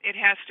 it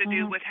has to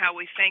do with how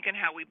we think and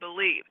how we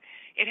believe.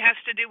 It has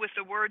to do with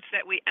the words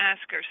that we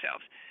ask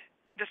ourselves,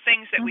 the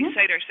things that we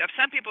say to ourselves.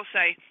 Some people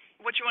say,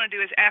 what you want to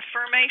do is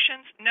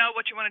affirmations. No,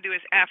 what you want to do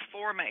is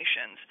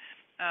affirmations.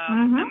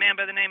 A man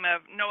by the name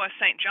of Noah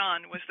St.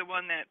 John was the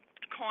one that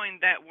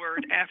coined that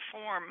word,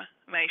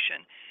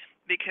 affirmation.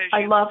 Because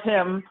I love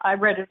him. I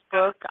read his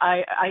book.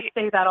 I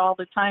say that all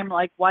the time.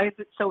 Like, why is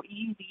it so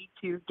easy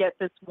to get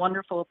this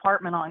wonderful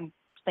apartment on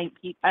St.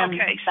 Pete? That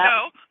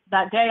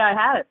day I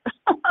had it.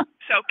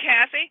 So,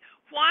 Kathy,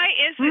 why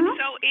is it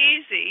so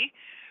easy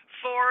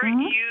for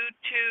you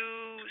to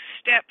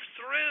step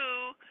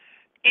through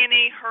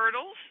any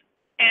hurdles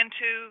and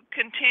to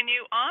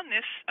continue on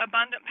this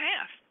abundant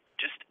path?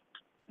 Just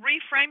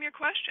reframe your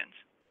questions.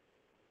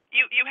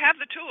 You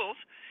have the tools.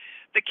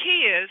 The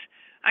key is,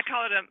 I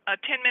call it a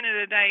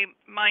 10-minute-a-day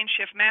mind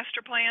shift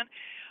master plan.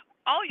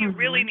 All you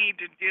really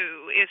need to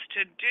do is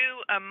to do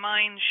a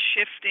mind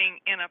shifting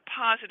in a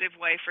positive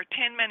way for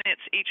 10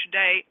 minutes each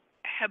day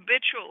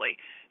habitually.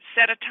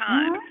 Set a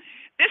time.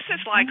 This is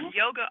like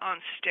yoga on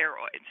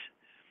steroids,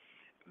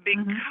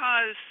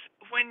 because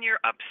when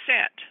you're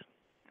upset,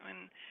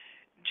 when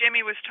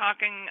Jimmy was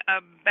talking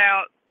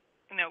about,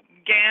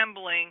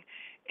 gambling,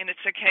 and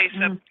it's a case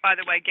of, by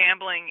the way,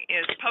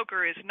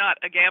 poker is not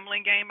a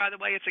gambling game, by the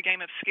way. It's a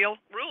game of skill,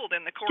 ruled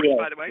in the courts,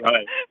 by the way.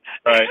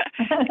 Right.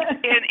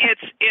 And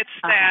it's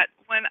that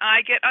when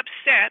I get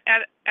upset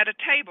at a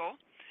table,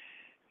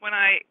 when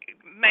I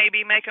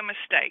maybe make a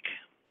mistake,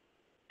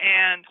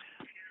 and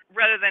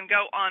rather than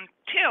go on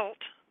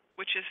tilt,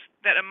 which is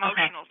that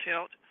emotional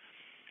tilt,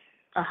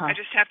 I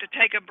just have to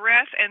take a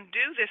breath and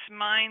do this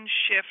mind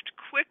shift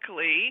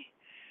quickly,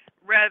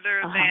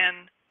 rather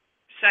than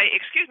say,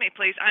 excuse me,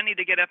 please, I need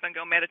to get up and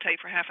go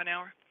meditate for half an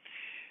hour.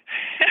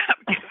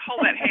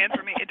 Hold that hand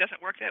for me. It doesn't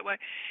work that way.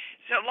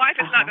 So life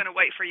is not going to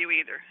wait for you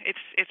either.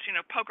 It's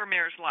poker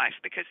mirrors life,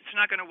 because it's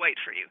not going to wait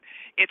for you.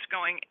 It's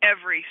going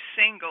every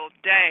single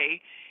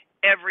day,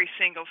 every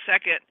single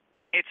second.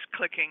 It's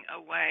clicking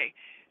away.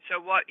 So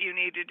what you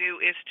need to do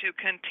is to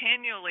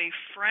continually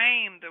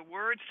frame the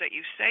words that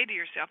you say to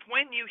yourself.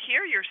 When you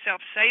hear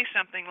yourself say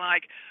something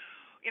like,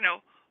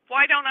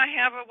 why don't I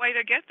have a way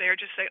to get there?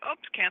 Just say,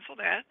 oops, cancel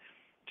that.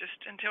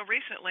 Just until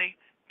recently,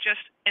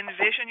 just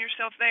envision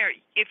yourself there.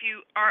 If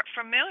you are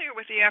familiar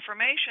with the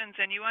affirmations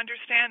and you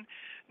understand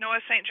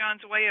Noah St.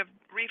 John's way of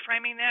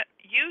reframing that,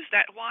 use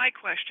that why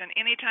question.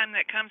 Anytime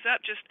that comes up,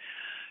 just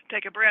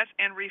take a breath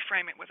and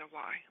reframe it with a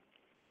why.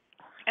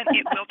 And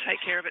it will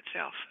take care of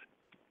itself.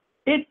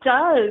 It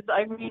does.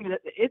 I mean,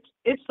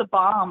 it's the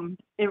bomb.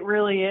 It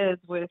really is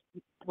with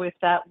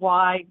that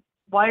why.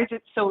 Why is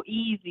it so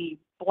easy?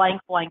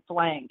 Blank, blank,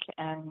 blank.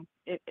 And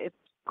it's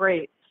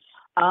great.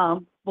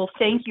 Well,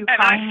 thank you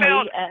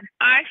kindly.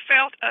 I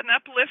felt an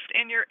uplift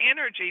in your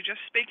energy just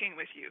speaking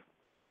with you.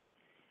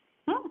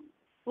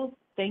 Well,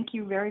 thank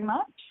you very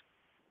much.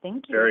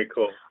 Thank you. Very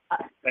cool.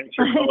 Thanks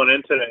for calling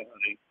in today,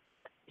 honey.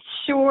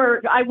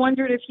 Sure. I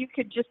wondered if you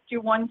could just do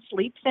one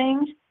sleep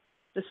thing.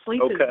 The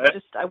sleep is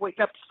just, I wake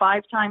up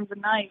 5 times a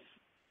night,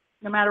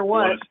 no matter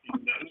what.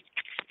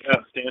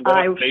 Stand up.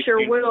 I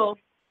sure will.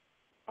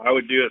 I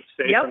would do it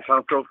safe and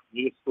comfortable for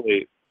you to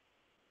sleep.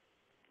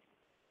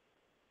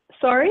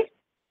 Sorry?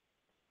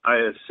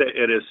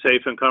 It is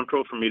safe and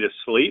comfortable for me to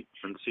sleep,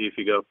 and see if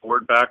you go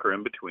forward, back, or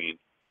in between.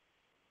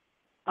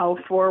 Oh,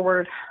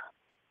 forward.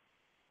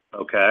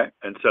 Okay.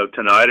 And so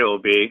tonight it will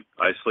be,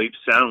 I sleep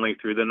soundly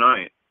through the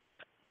night.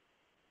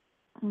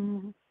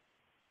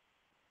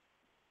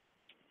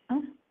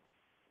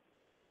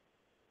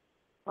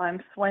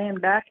 I'm swaying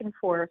back and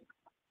forth.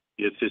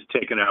 It's just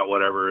taking out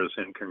whatever is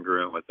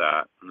incongruent with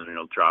that, and then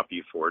it'll drop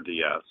you forward to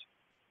yes.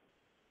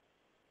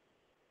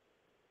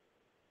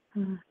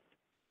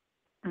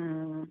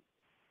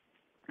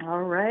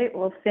 All right.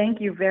 Well, thank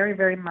you very,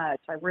 very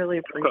much. I really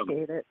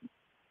appreciate it.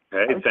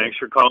 Hey, thanks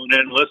for calling in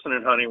and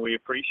listening, honey. We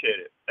appreciate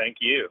it. Thank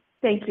you.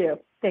 Thank you.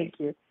 Thank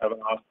you. Have an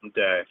awesome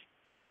day.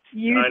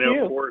 You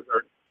 904 is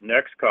our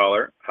next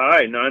caller.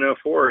 Hi,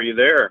 904. Are you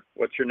there?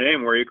 What's your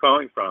name? Where are you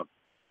calling from?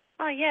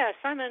 Yes,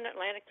 I'm in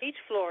Atlantic Beach,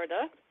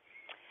 Florida,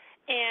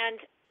 and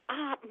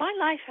my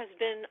life has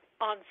been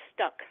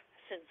unstuck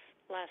since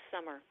last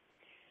summer,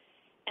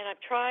 and I've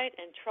tried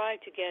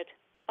to get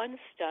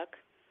unstuck,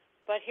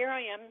 but here I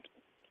am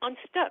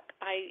unstuck.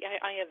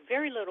 I have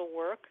very little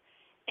work,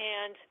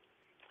 and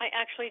I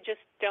actually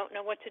just don't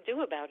know what to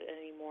do about it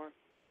anymore.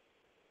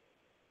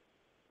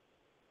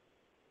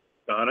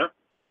 Donna?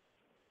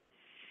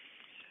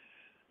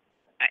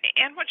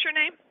 And what's your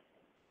name?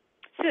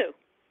 Sue.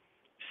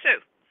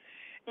 Sue.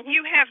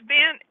 You have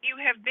been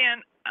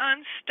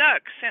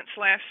unstuck since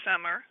last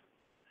summer.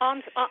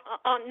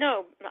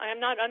 No, I am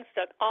not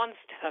unstuck.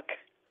 Unstuck.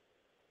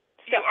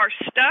 You are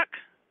stuck?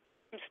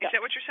 I'm stuck. Is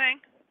that what you're saying?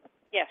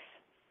 Yes.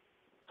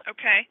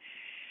 Okay.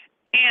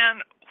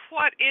 And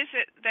what is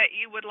it that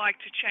you would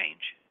like to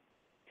change?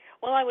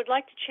 Well, I would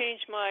like to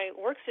change my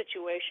work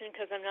situation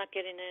because I'm not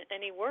getting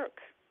any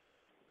work.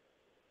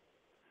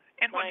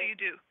 And what do you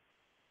do?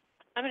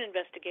 I'm an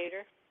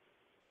investigator.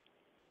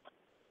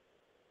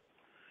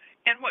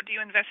 And what do you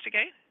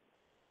investigate?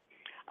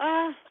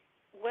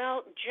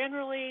 Well,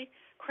 generally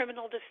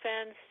criminal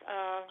defense.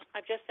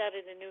 I've just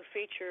added a new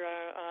feature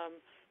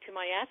to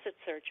my asset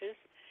searches,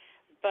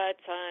 but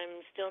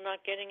I'm still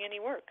not getting any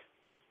work.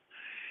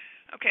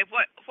 Okay,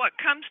 what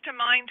comes to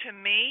mind to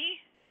me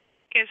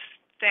is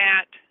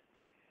that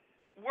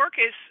work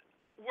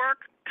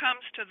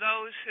comes to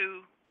those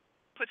who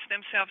puts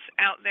themselves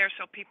out there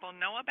so people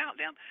know about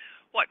them.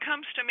 What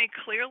comes to me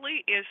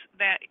clearly is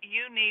that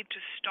you need to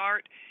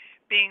start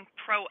being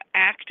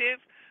proactive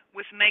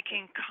with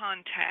making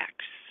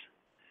contacts.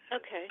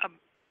 Okay.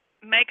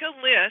 Make a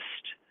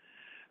list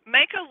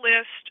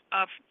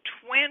of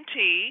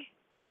 20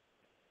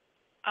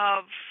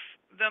 of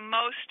the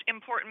most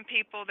important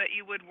people that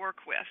you would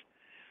work with.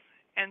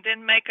 And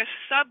then make a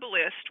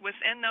sub-list.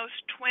 Within those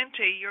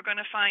 20, you're going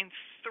to find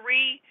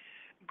 3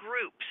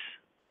 groups.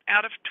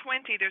 Out of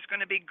 20, there's going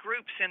to be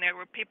groups in there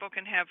where people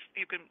can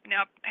you can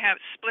now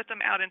split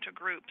them out into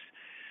groups.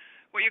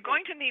 What you're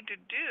going to need to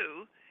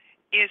do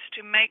is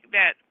to make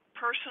that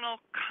personal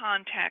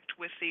contact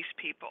with these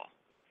people.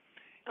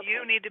 Okay.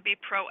 You need to be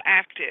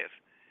proactive.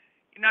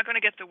 You're not going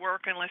to get the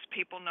work unless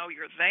people know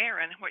you're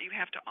there and what you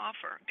have to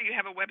offer. Do you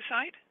have a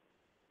website?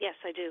 Yes,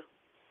 I do.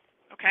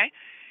 Okay.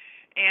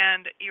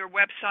 And your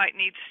website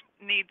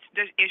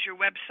is your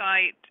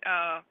website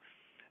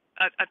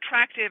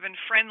attractive and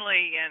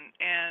friendly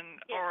and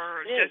yes,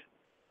 or it is.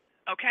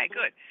 Okay,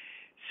 good.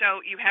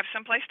 So you have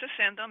some place to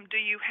send them. Do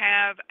you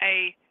have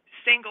a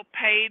single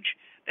page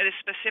that is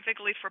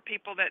specifically for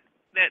people that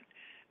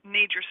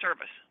need your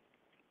service?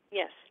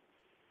 Yes.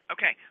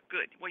 Okay,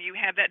 good. Well, you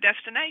have that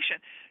destination.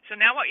 So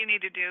now what you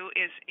need to do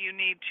is you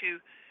need to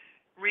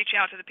reach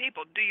out to the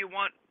people. Do you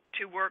want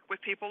to work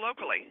with people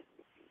locally?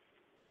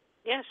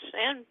 Yes,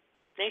 and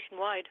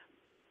nationwide.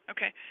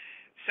 Okay.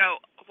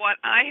 So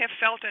what I have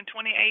felt in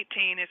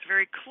 2018 is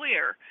very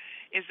clear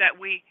is that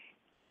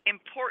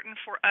important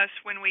for us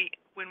when we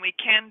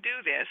can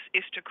do this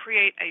is to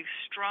create a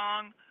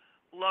strong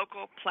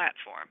local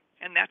platform.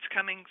 And that's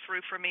coming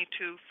through for me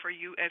too, for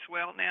you as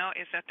well now,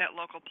 is that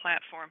local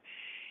platform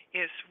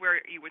is where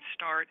you would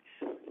start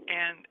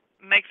and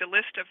make the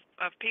list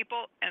of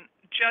people and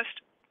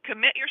just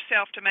commit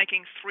yourself to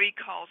making 3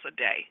 calls a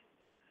day.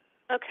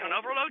 Okay. Don't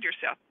overload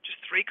yourself. Just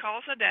 3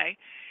 calls a day,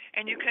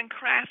 and you can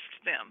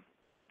craft them.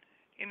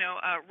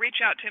 Reach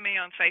out to me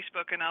on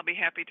Facebook, and I'll be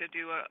happy to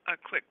do a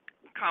quick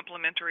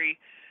complimentary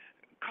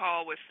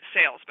call with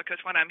sales, because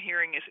what I'm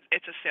hearing is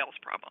it's a sales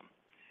problem,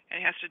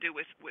 and it has to do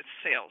with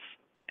sales,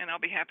 and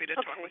I'll be happy to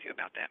talk with you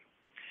about that.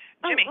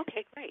 Jimmy. Oh,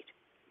 okay, great.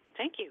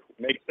 Thank you.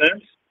 Makes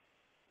sense?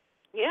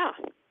 Yeah,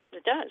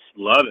 it does.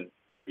 Love it.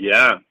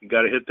 Yeah, you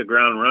got to hit the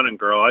ground running,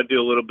 girl. I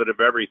do a little bit of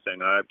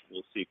everything. I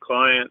will see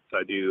clients.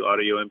 I do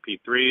audio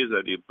MP3s.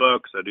 I do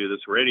books. I do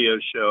this radio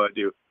show. I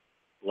do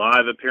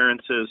live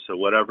appearances. So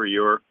whatever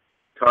your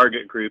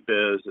target group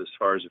is as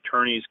far as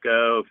attorneys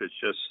go, if it's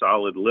just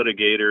solid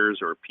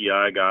litigators or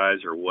PI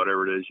guys or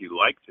whatever it is you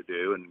like to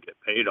do and get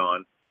paid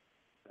on,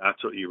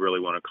 that's what you really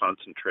want to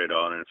concentrate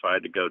on. And if I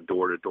had to go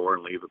door to door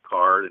and leave a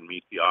card and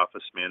meet the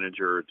office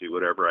manager or do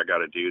whatever I got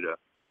to do to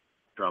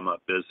drum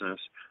up business,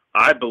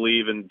 I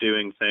believe in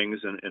doing things,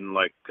 and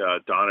like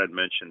Donna had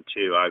mentioned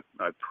too,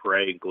 I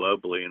pray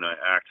globally and I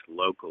act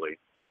locally.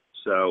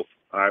 So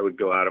I would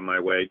go out of my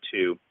way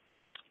to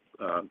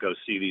go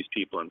see these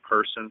people in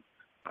person.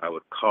 I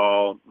would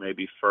call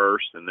maybe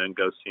first and then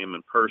go see them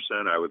in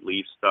person. I would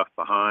leave stuff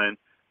behind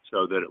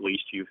so that at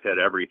least you've hit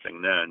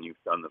everything then.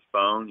 You've done the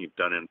phone, you've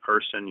done in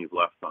person, you've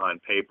left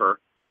behind paper,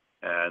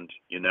 and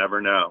you never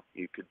know.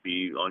 You could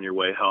be on your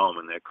way home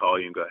and they call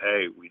you and go,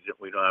 hey, we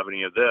don't have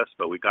any of this,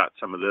 but we got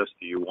some of this.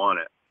 Do you want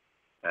it?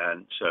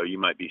 And so you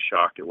might be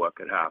shocked at what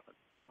could happen.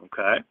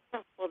 Okay?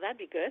 Oh, well, that'd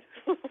be good.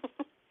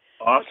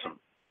 Awesome.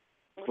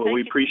 Okay. Well,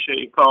 we appreciate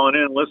you calling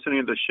in and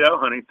listening to the show,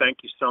 honey. Thank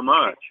you so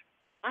much.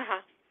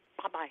 Uh-huh.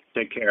 Bye-bye.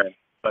 Take care.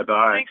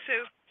 Bye-bye. Thanks,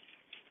 Sue.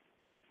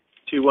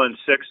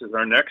 216 is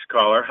our next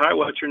caller. Hi,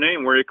 what's your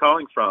name? Where are you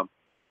calling from?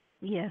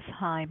 Yes,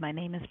 hi. My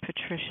name is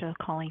Patricia,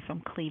 calling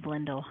from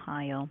Cleveland,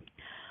 Ohio.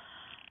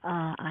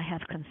 I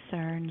have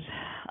concerns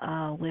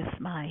with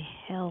my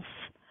health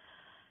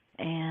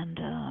and,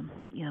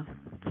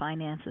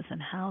 finances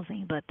and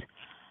housing, but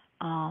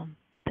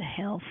the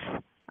health,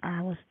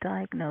 I was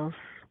diagnosed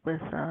with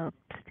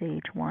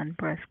stage 1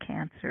 breast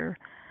cancer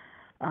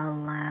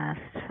last,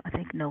 I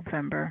think,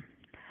 November.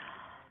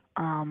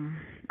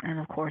 And,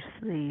 of course,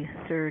 the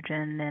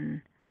surgeon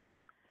and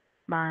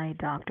my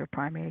doctor,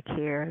 primary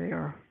care,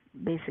 they're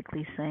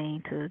basically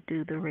saying to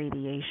do the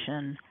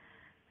radiation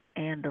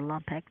and the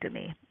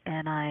lumpectomy.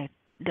 And I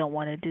don't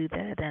want to do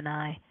that. And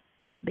I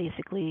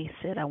basically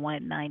said I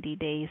wanted 90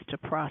 days to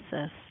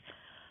process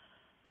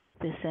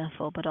this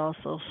info, but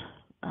also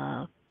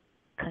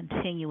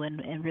continue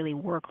and really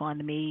work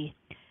on me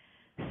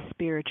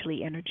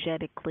spiritually,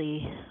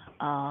 energetically.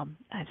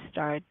 I've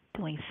started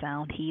doing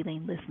sound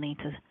healing, listening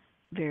to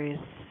various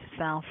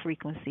sound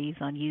frequencies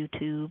on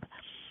YouTube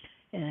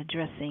and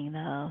addressing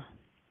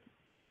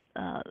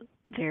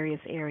various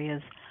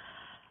areas.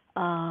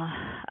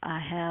 I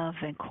have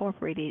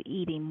incorporated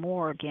eating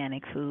more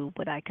organic food,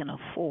 but I can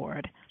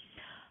afford.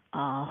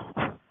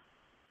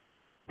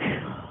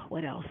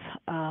 What else?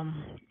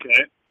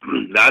 Okay.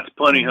 That's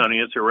plenty, honey.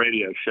 It's a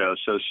radio show.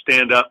 So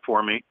stand up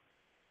for me.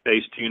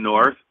 Face due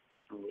north.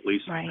 At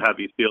least have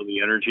you feel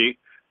the energy.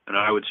 And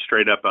I would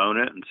straight up own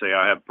it and say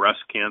I have breast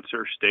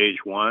cancer,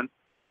 stage 1,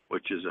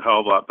 which is a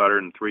hell of a lot better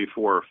than 3,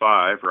 4, or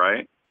 5,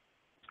 right?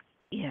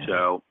 Yeah.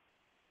 So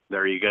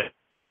there you go.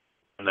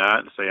 That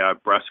and say I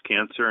have breast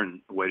cancer,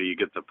 and wait till you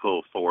get the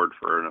pull forward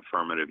for an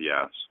affirmative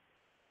yes.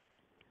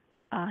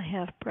 I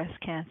have breast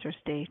cancer,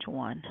 stage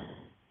 1.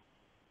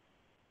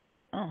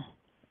 Oh,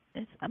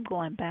 I'm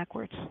going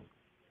backwards.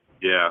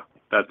 Yeah,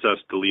 that's us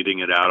deleting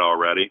it out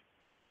already.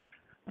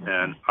 Okay.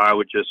 And I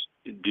would just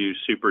do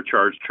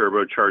supercharged,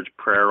 turbocharged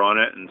prayer on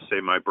it and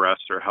say my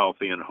breasts are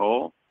healthy and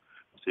whole.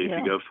 See if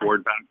you go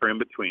forward, back, or in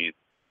between.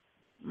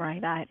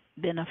 Right. I've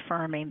been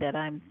affirming that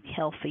I'm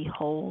healthy,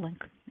 whole, and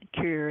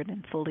cured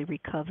and fully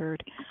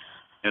recovered.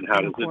 And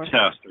how does it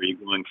test? Are you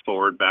going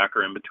forward, back,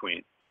 or in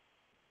between?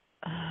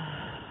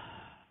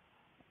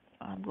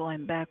 I'm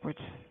going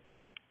backwards.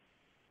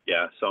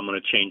 Yeah, so I'm going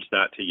to change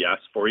that to yes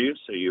for you,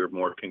 so you're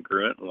more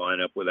congruent and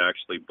line up with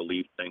actually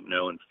belief, think,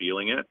 know, and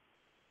feeling it.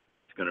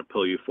 It's going to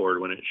pull you forward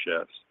when it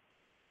shifts.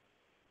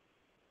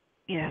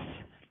 Yes.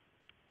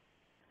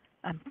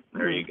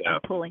 There you go.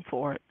 I'm pulling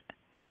for it.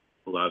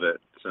 Love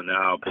it. So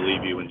now I'll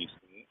believe you when you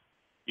see it.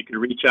 You can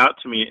reach out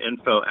to me at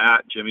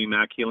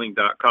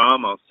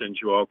info@jimmymackhealing.com. I'll send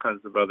you all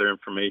kinds of other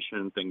information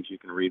and things you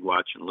can read,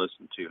 watch, and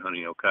listen to,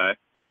 honey, okay?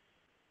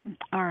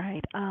 All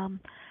right.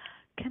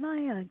 Can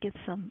I get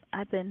some?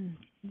 I've been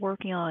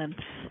working on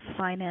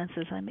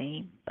finances. I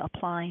mean,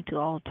 applying to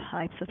all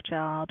types of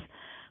jobs,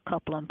 a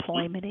couple of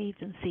employment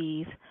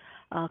agencies,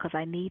 because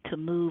I need to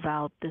move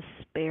out this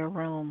spare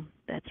room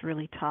that's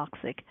really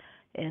toxic.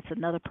 It's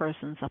another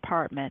person's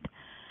apartment,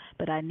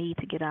 but I need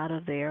to get out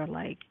of there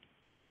like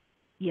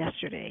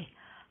yesterday.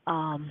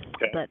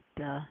 But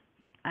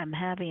I'm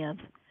having a,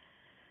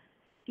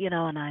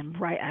 and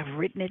I've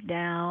written it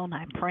down,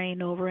 I'm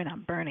praying over it,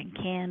 I'm burning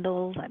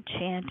candles, I'm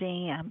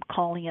chanting, I'm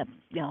calling up,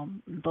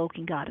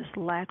 invoking Goddess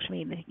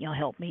Lakshmi to,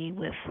 help me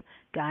with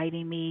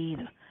guiding me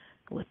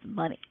with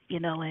money,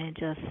 and I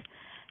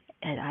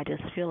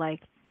just feel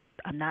like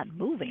I'm not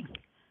moving.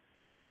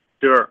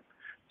 Sure.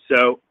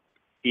 So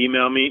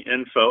email me,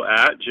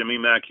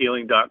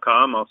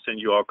 info@jimmymackhealing.com. I'll send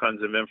you all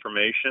kinds of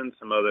information,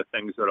 some other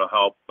things that'll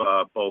help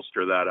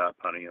bolster that up,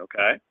 honey,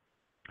 okay?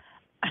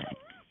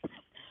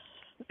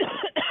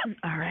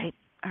 All right.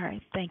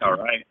 Thank you. All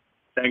right.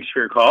 Thanks for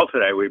your call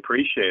today. We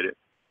appreciate it.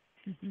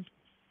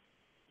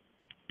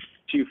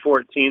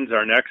 214 is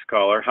our next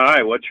caller.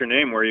 Hi, what's your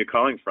name? Where are you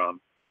calling from?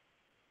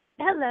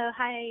 Hello.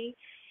 Hi.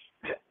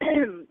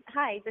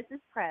 Hi, this is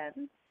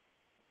Prem.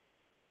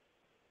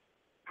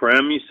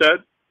 Prem, you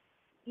said?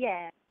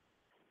 Yeah.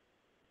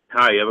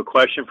 Hi, you have a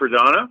question for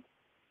Donna?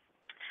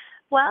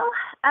 Well,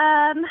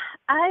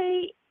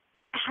 I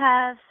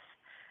have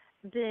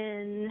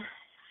been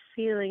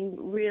feeling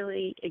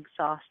really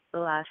exhausted the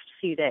last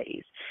few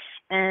days,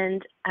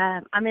 and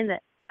I'm a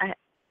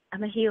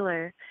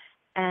healer,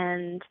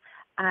 and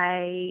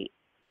I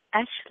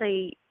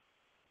actually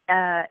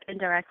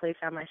indirectly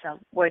found myself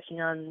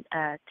working on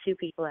two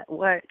people at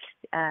work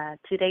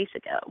 2 days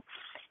ago,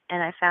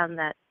 and I found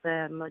that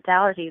the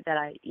modality that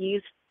I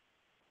used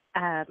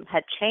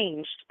had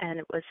changed, and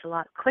it was a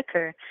lot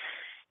quicker,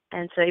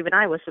 and so even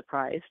I was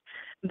surprised.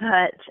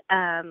 But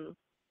I'm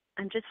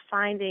just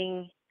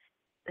finding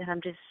that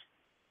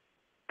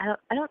I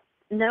don't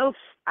know if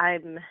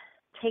I'm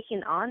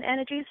taking on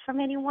energies from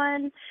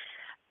anyone,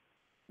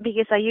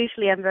 because I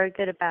usually am very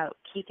good about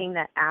keeping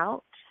that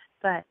out,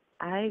 but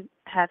I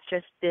have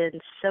just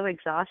been so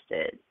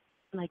exhausted.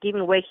 Like,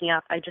 even waking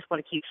up, I just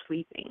want to keep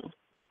sleeping.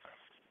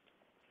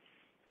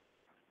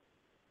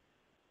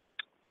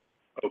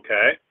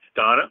 Okay.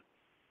 Donna?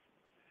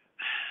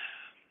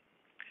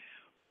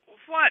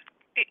 What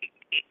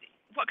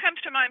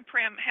comes to mind,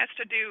 Prem, has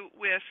to do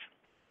with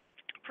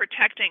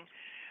protecting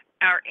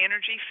our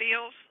energy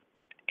fields.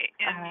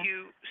 And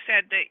you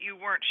said that you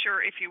weren't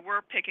sure if you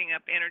were picking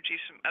up energies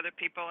from other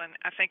people, and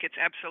I think it's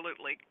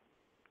absolutely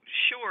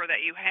sure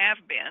that you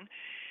have been,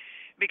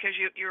 because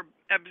you're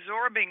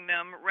absorbing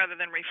them rather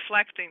than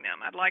reflecting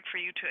them. I'd like for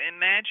you to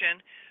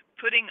imagine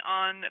putting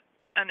on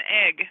an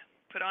egg.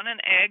 Put on an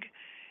egg,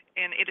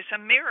 and it is a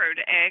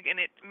mirrored egg, and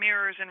it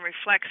mirrors and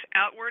reflects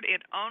outward.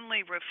 It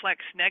only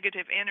reflects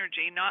negative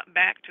energy, not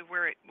back to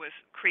where it was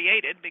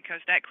created,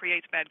 because that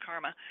creates bad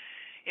karma.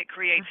 It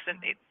creates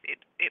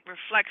it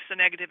reflects the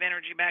negative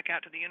energy back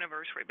out to the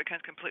universe, where it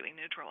becomes completely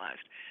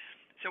neutralized.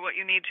 So what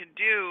you need to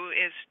do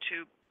is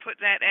to put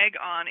that egg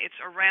on. It's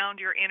around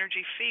your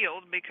energy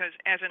field, because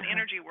as an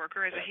energy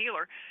worker, as a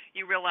healer,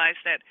 you realize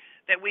that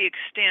we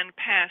extend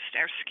past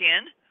our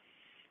skin.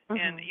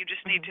 And you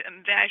just need to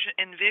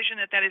envision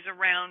that is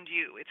around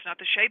you. It's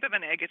not the shape of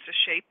an egg. It's the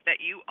shape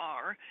that you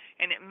are,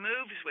 and it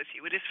moves with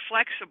you. It is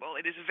flexible.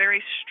 It is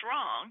very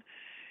strong.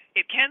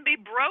 It can be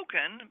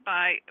broken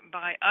by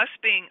us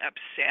being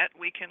upset.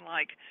 We can,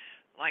 like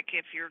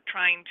if you're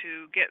trying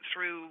to get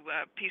through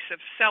a piece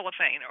of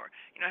cellophane, or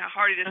how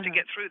hard it is to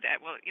get through that.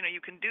 Well,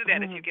 you can do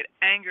that if you get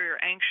angry or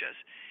anxious.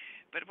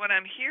 But what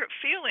I'm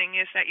feeling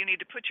is that you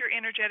need to put your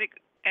energetic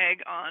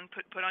egg on,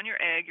 put on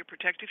your egg, your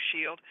protective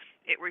shield.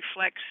 It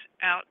reflects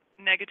out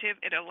negative.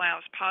 It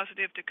allows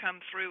positive to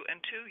come through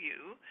and to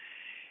you.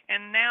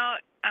 And now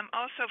I'm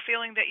also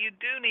feeling that you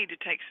do need to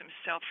take some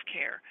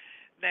self-care,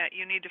 that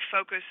you need to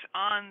focus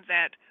on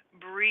that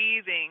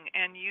breathing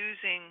and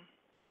using,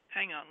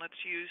 hang on, let's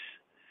use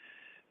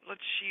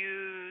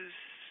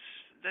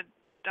the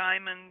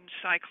diamond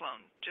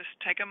cyclone. Just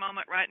take a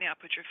moment right now.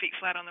 Put your feet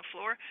flat on the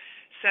floor.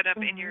 Set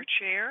up in your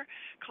chair.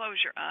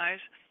 Close your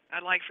eyes.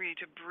 I'd like for you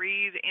to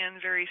breathe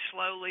in very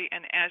slowly,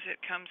 and as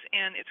it comes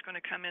in, it's going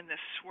to come in this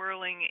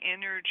swirling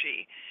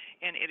energy,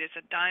 and it is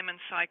a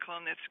diamond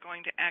cyclone that's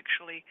going to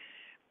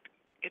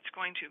it's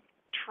going to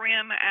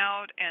trim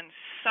out and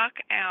suck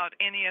out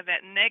any of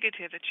that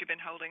negative that you've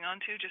been holding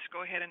on to. Just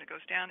go ahead, and it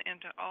goes down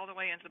all the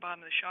way into the bottom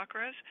of the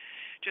chakras.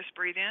 Just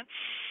breathe in.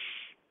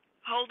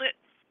 Hold it.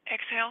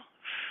 Exhale.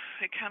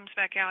 It comes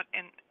back out,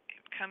 and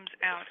it comes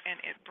out,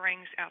 and it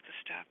brings out the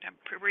stuff. Now,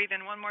 breathe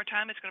in one more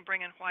time. It's going to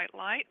bring in white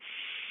light,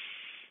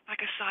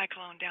 like a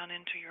cyclone down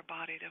into your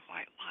body, the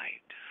white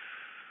light.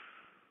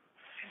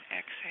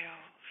 And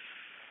exhale.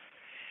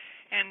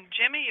 And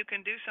Jimmy, you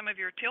can do some of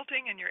your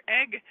tilting, and your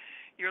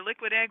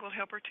liquid egg will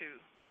help her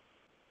too.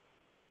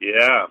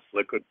 Yeah,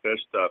 liquid fish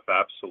stuff,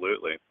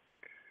 absolutely.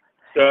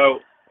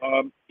 So,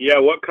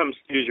 what comes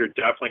through is you're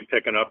definitely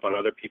picking up on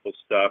other people's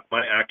stuff.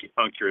 My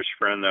acupuncturist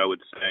friend, though, would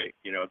say,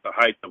 at the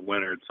height of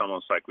winter, it's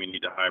almost like we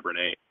need to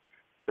hibernate.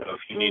 So if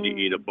you need to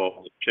eat a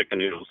bowl of chicken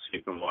noodles so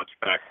you can watch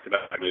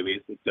back-to-back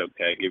movies, it's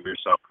okay. Give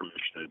yourself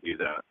permission to do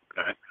that,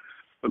 okay?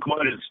 But go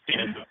ahead and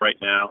stand up right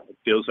now. It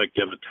feels like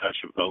you have a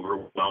touch of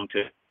overwhelm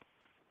too.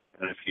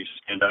 And if you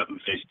stand up and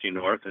face due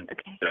north and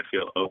I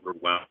feel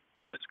overwhelmed,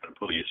 it's going to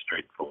pull you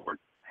straight forward.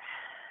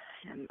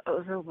 I'm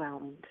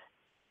overwhelmed.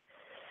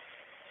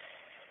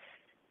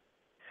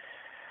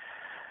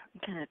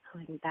 I'm kind of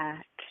pulling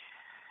back.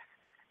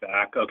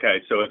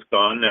 Okay, so it's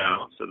gone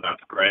now, so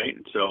that's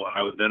great. So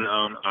I would then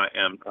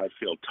I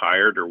feel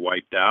tired or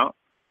wiped out.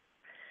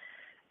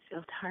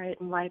 Feel tired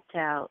and wiped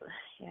out,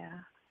 yeah,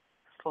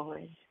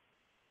 fully.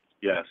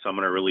 Yes, I'm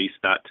going to release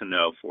that to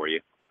no for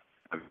you.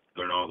 I've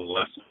learned all the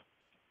lessons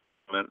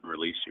and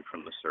release you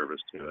from the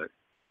service to it.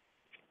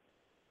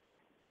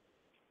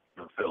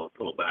 I'll feel a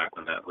pull back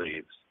when that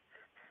leaves.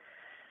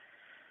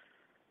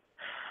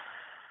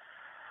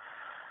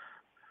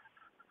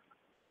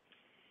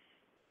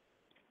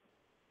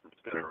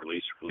 It's going to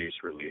release,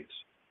 release, release.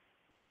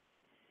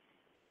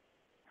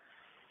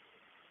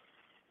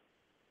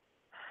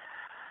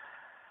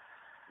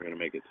 We're going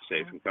to make it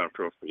safe and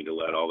comfortable for you to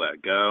let all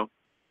that go.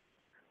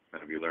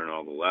 Have you learned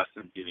all the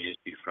lessons you need to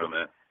see from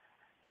it?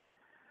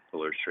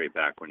 Pull her straight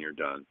back when you're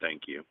done.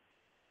 Thank you.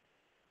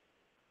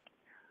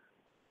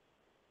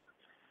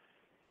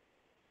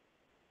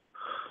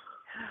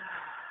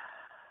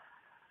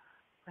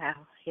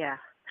 Wow, yeah.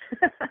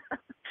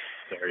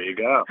 There you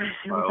go.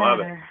 I love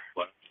it.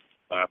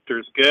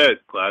 Laughter's good.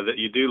 Glad that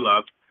you do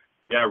love.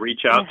 Yeah,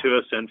 reach out to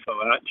us,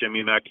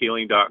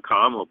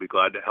 info@jimmymackhealing.com. We'll be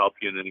glad to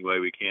help you in any way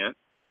we can.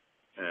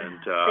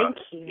 And thank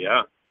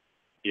you.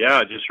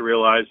 Yeah, just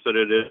realize that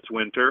it is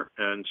winter,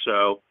 and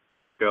so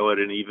go at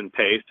an even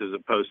pace as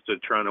opposed to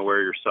trying to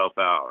wear yourself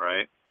out,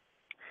 right?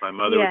 My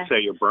mother would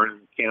say you're burning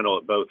the candle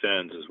at both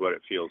ends is what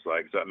it feels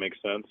like. Does that make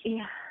sense?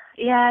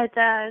 Yeah, it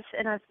does.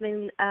 And I've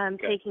been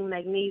taking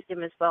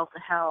magnesium as well to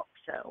help,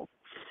 so.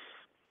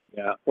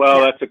 Yeah,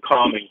 well, that's a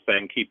calming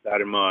thing. Keep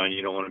that in mind.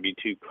 You don't want to be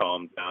too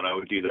calmed down. I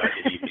would do that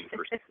in the evening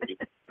for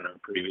sleep. And our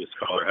previous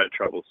caller had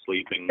trouble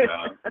sleeping.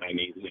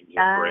 Magnesium is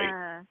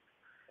great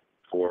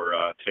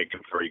for taking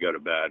before you go to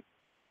bed.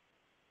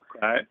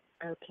 Okay.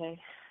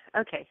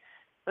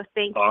 Well,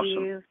 thank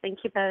you.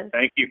 Thank you both.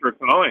 Thank you for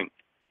calling.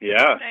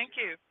 Yeah. Thank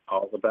you.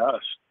 All the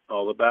best.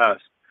 All the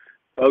best.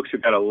 Folks,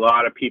 we've got a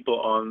lot of people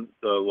on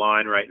the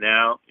line right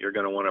now. You're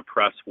going to want to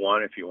press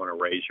 1 if you want to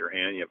raise your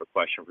hand. You have a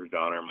question for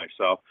Donna or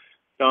myself.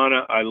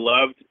 Donna, I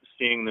loved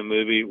seeing the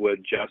movie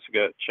with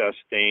Jessica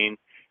Chastain.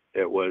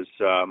 It was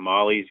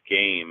Molly's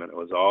Game, and it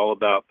was all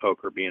about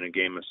poker being a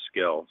game of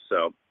skill.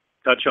 So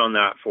touch on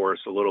that for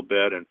us a little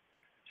bit and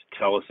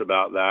tell us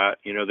about that.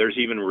 There's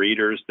even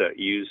readers that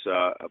use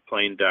a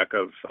plain deck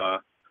of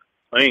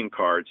playing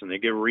cards, and they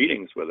give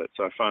readings with it.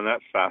 So I find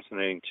that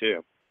fascinating,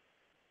 too.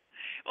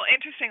 Well,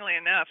 interestingly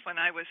enough, when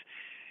I was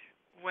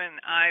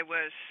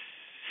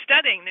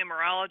studying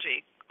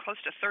numerology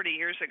close to 30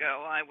 years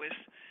ago, I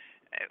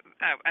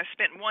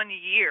spent 1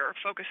 year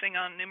focusing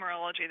on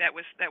numerology. That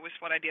was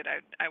what I did.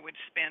 I would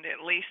spend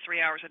at least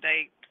 3 hours a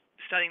day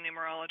studying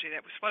numerology.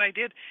 That was what I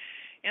did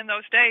in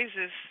those days,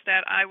 is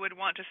that I would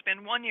want to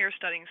spend 1 year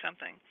studying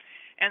something.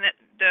 And that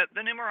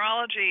the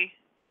numerology,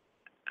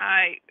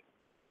 I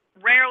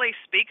rarely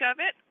speak of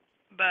it,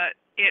 but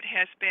it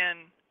has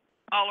been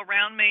all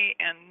around me,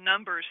 and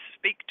numbers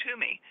speak to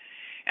me.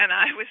 And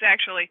I was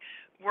actually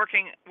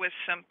working with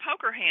some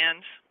poker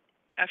hands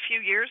a few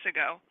years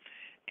ago,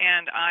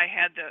 and I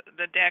had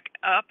the deck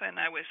up, and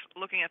I was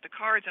looking at the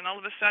cards, and all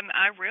of a sudden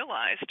I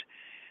realized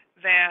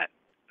that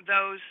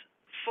those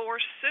 4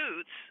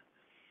 suits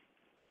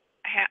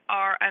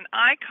are an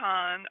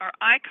icon or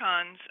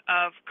icons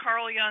of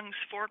Carl Jung's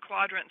 4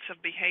 quadrants of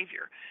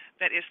behavior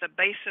that is the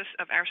basis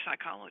of our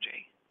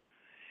psychology.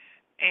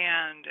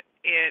 And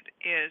it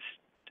is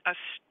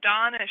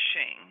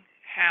astonishing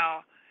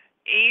how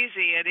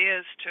easy it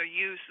is to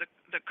use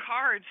the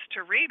cards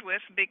to read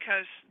with,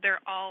 because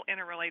they're all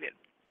interrelated.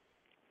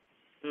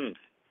 And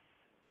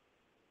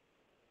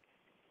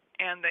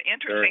the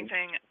interesting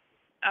thing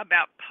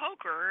about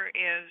poker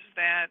is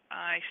that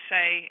I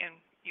say,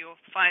 and you'll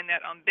find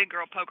that on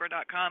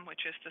biggirlpoker.com,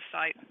 which is the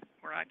site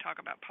where I talk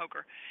about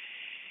poker,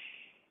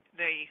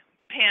 the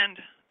pinned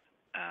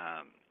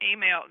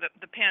email,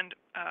 the pinned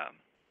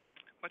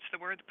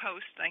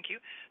post, thank you.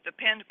 The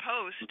pinned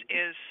post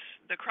is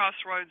the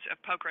crossroads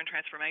of poker and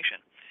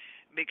transformation,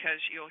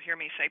 because you'll hear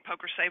me say,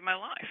 poker saved my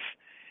life.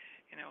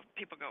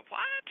 People go,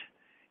 what?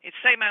 It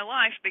saved my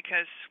life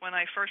because when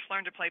I first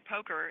learned to play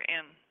poker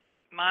in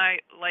my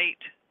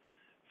late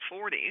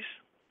 40s,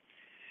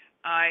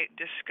 I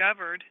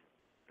discovered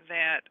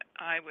that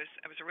I was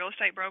a real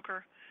estate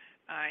broker.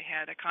 I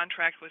had a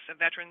contract with the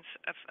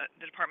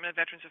Department of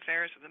Veterans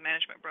Affairs as a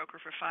management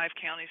broker for 5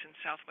 counties in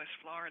Southwest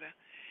Florida.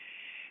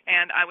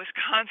 And I was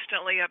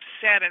constantly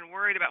upset and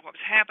worried about what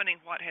was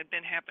happening, what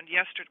happened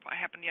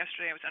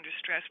yesterday. I was under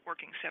stress,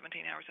 working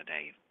 17 hours a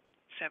day,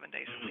 7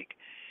 days a week.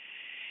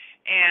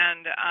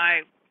 And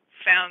I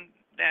found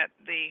that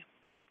the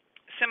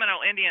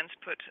Seminole Indians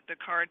put the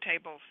card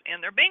tables in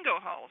their bingo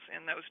halls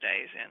in those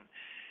days. And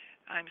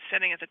I'm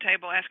sitting at the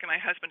table asking my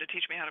husband to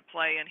teach me how to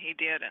play, and he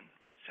did. And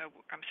so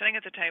I'm sitting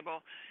at the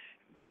table,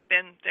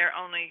 been there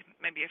only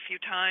maybe a few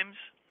times,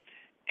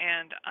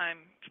 and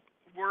I'm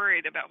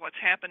worried about what's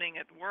happening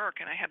at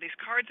work, and I have these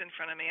cards in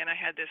front of me, and I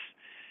had this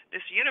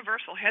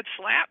universal head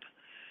slap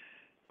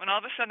when all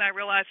of a sudden I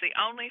realized the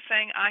only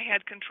thing I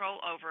had control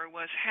over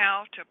was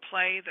how to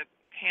play the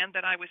hand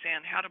that I was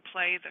in, how to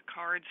play the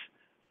cards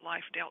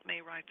life dealt me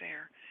right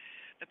there.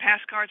 The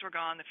past cards were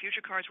gone, the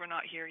future cards were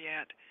not here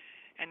yet,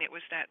 and it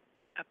was that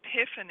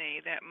epiphany,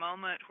 that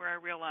moment where I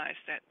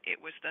realized that it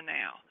was the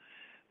now.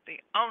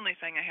 The only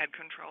thing I had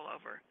control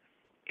over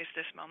is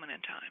this moment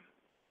in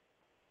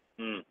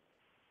time.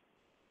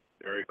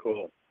 Very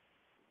cool.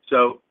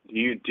 So do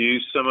you do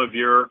some of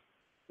your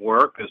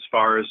work as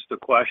far as the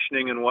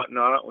questioning and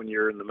whatnot when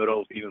you're in the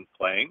middle of even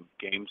playing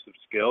games of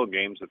skill,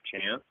 games of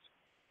chance?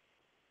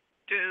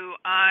 Do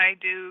I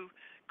do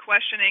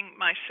questioning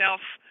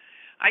myself?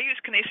 I use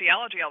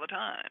kinesiology all the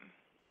time.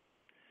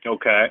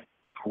 Okay.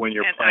 When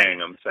you're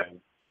playing, I'm saying.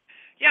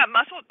 Yeah,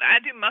 I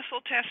do muscle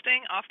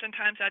testing.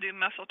 Oftentimes I do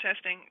muscle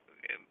testing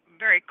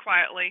very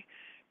quietly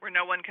where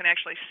no one can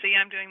actually see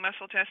I'm doing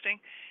muscle testing.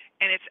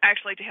 And it's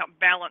actually to help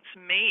balance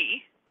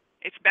me.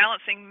 It's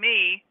balancing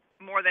me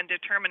more than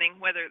determining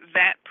whether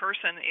that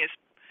person is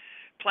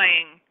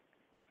playing,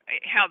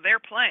 how they're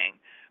playing.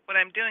 What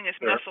I'm doing is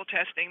muscle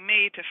testing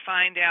me to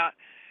find out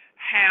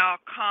how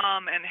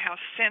calm and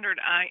how centered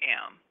I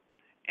am.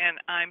 And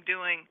I'm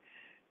doing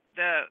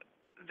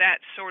that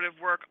sort of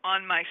work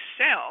on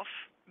myself,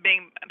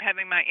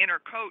 having my inner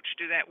coach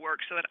do that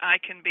work so that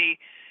I can be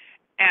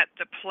at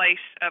the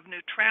place of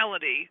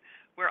neutrality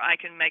where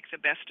I can make the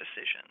best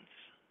decisions.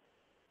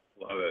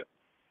 Love it.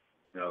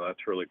 No,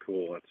 that's really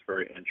cool. That's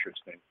very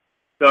interesting.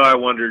 So I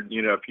wondered,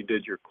 if you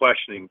did your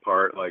questioning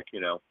part, like,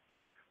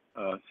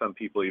 some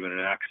people even in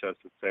Access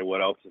would say,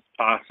 what else is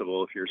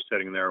possible if you're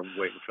sitting there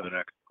waiting for the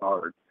next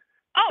card?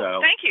 Oh,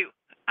 thank you.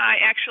 I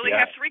actually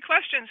have 3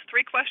 questions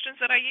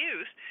that I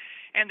use.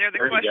 And they're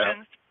the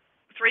questions,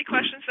 3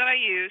 questions that I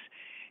use.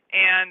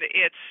 And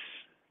it's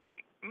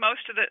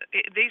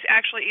these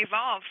actually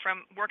evolved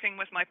from working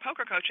with my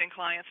poker coaching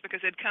clients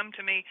because they'd come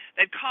to me,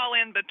 they'd call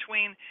in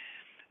between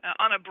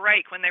on a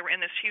break when they were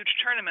in this huge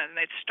tournament, and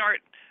they'd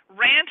start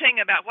ranting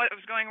about what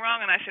was going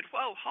wrong, and I said,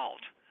 whoa,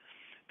 halt.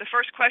 The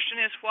first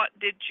question is, what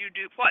did you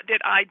do? What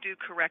did I do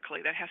correctly?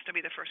 That has to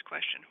be the first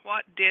question.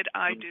 What did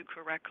I do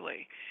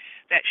correctly?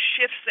 That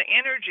shifts the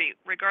energy.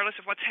 Regardless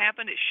of what's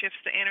happened, it shifts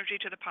the energy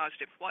to the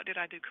positive. What did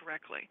I do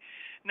correctly?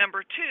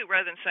 Number 2,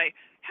 rather than say,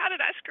 how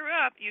did I screw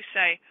up? You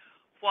say,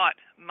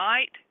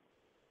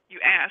 you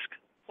ask,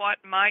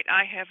 what might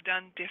I have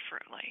done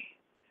differently?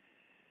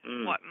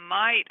 What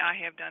might I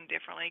have done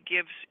differently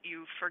gives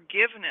you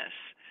forgiveness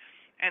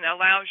and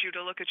allows you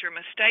to look at your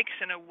mistakes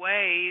in a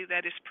way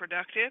that is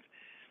productive.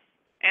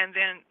 And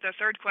then the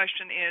third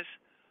question is,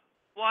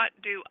 what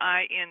do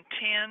I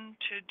intend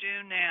to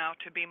do now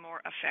to be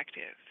more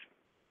effective?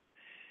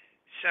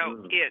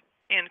 So it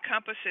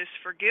encompasses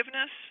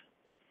forgiveness,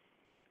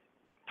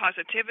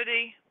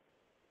 positivity,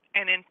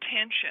 and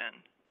intention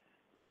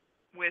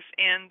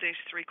within these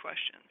 3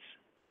 questions.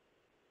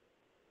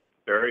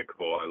 Very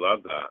cool. I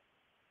love that.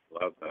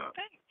 Love that.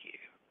 Thank you.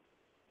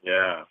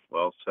 Yeah,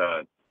 well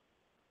said.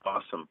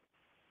 Awesome.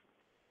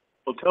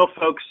 Well, tell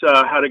folks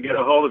how to get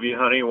a hold of you,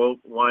 honey. We'll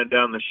wind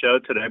down the show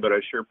today, but I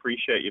sure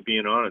appreciate you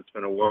being on. It's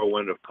been a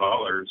whirlwind of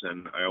callers,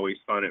 and I always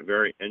find it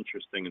very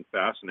interesting and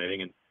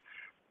fascinating. And,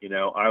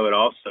 I would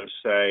also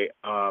say,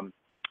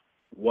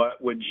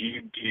 what would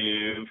you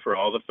do for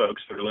all the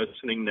folks that are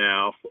listening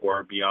now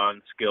for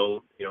Beyond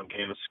Skill,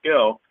 Game of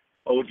Skill?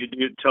 What would you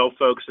do to tell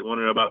folks that want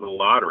to know about the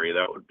lottery?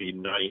 That would be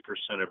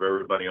 90% of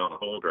everybody on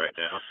hold right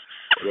now.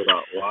 What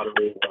about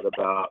lottery? What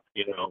about,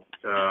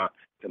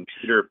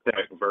 computer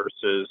pick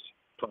versus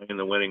playing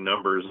the winning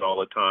numbers all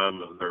the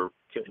time of their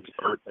kids'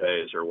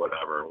 birthdays or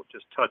whatever?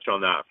 Just touch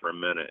on that for a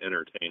minute.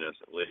 Entertain us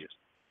at least.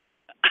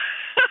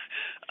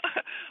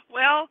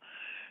 Well,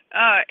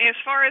 as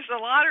far as the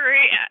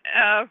lottery,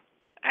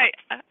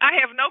 I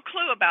have no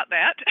clue about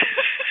that.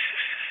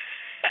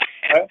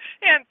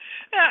 And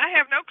I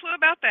have no clue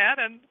about that,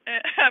 and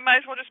I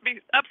might as well just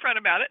be upfront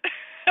about it.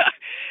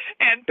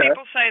 And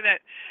people say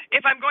that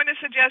if I'm going to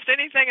suggest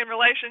anything in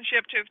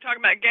relationship to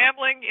talking about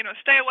gambling,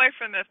 stay away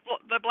from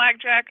the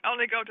blackjack,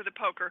 only go to the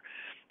poker.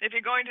 If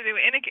you're going to do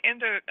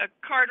into a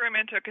card room,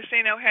 into a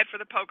casino, head for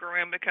the poker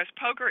room, because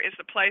poker is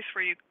the place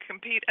where you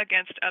compete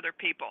against other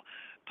people.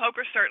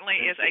 Poker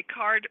certainly is a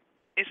card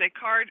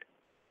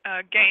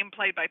game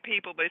played by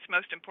people, but it's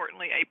most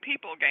importantly a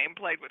people game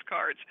played with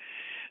cards.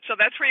 So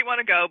that's where you want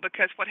to go,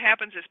 because what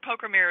happens is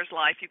poker mirrors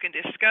life. You can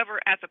discover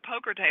at the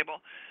poker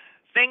table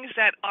things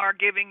that are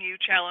giving you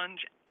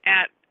challenge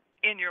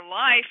in your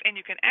life, and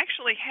you can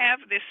actually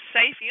have this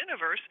safe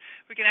universe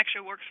where you can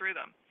actually work through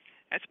them.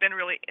 It's been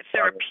really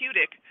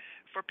therapeutic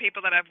for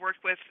people that I've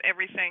worked with,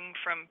 everything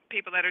from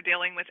people that are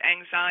dealing with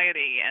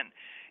anxiety and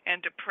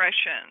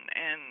depression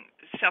and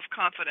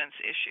self-confidence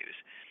issues.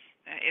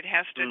 It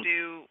has to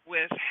do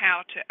with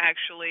how to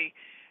actually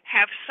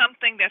have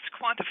something that's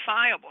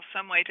quantifiable,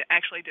 some way to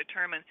actually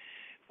determine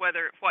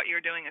whether what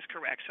you're doing is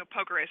correct. So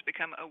poker has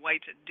become a way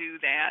to do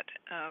that,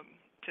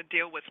 to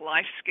deal with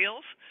life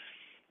skills,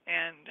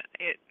 and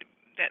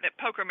that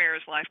poker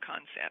mirrors life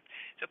concept.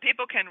 So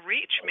people can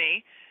reach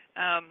me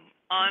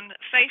on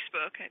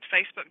Facebook at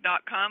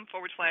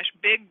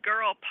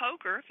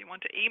facebook.com/biggirlpoker. If you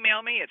want to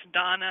email me, it's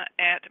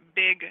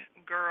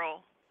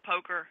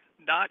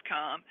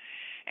donna@biggirlpoker.com.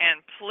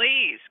 And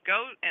please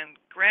go and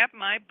grab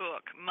my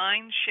book,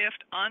 Mind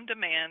Shift on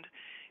Demand,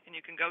 and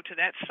you can go to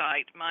that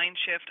site,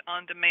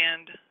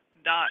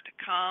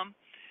 mindshiftoндemand.com,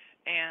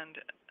 and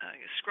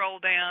you scroll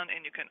down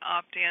and you can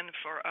opt in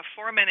for a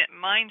 4-minute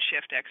mind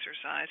shift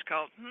exercise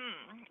called,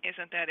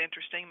 isn't that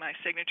interesting, my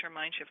signature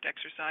mind shift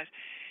exercise.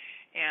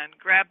 And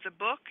grab the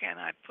book, and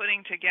I'm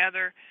putting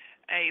together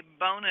a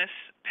bonus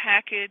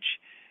package.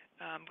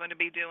 I'm going to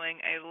be doing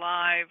a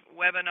live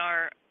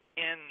webinar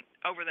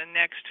over the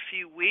next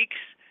few weeks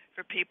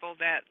for people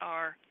that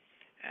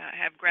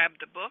have grabbed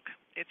the book.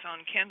 It's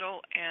on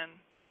Kindle and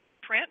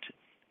print,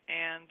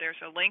 and there's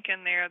a link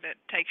in there that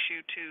takes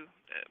you to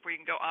where you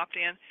can go opt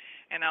in,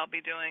 and I'll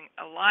be doing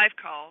a live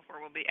call where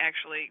we'll be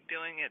actually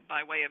doing it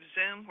by way of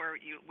Zoom, where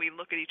we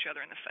look at each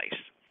other in the face.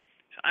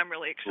 So I'm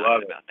really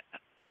excited about that.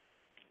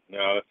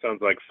 No, that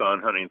sounds like fun,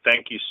 honey.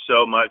 Thank you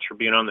so much for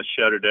being on the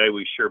show today.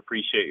 We sure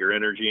appreciate your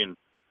energy and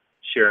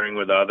sharing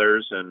with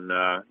others, and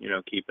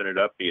keeping it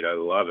upbeat. I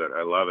love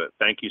it.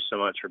 Thank you so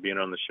much for being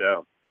on the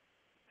show.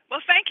 Well,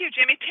 thank you,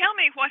 Jimmy. Tell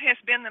me what has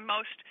been the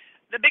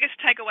biggest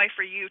takeaway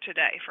for you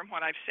today from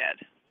what I've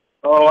said.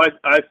 Oh,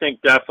 I think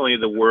definitely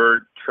the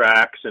word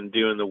tracks and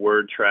doing the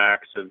word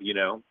tracks of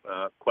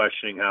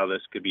questioning how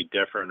this could be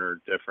different or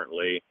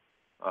differently.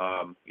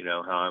 How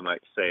I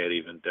might say it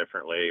even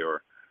differently,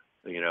 or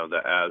it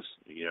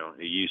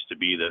used to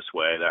be this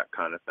way, that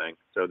kind of thing.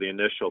 So the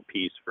initial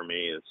piece for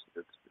me is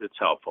it's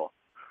helpful,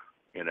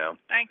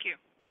 Thank you.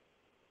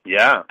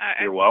 Yeah,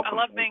 you're welcome. I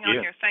love being on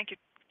here. Thank you,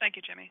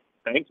 Jimmy.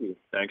 Thank you.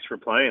 Thanks for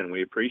playing.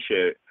 We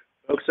appreciate it.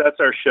 Folks, that's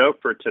our show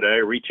for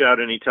today. Reach out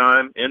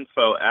anytime,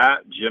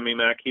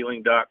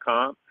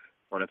 info@jimmymackhealing.com.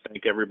 I want to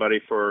thank everybody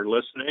for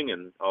listening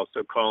and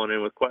also calling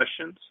in with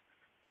questions.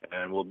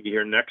 And we'll be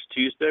here next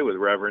Tuesday with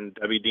Reverend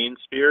Debbie Dean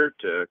Spear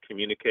to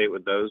communicate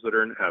with those that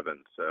are in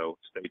heaven. So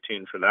stay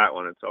tuned for that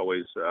one. It's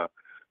always a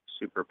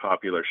super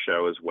popular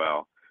show as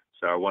well.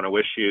 So I want to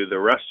wish you the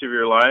rest of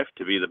your life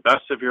to be the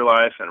best of your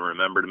life, and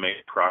remember to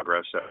make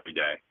progress every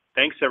day.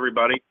 Thanks,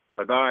 everybody.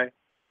 Bye-bye.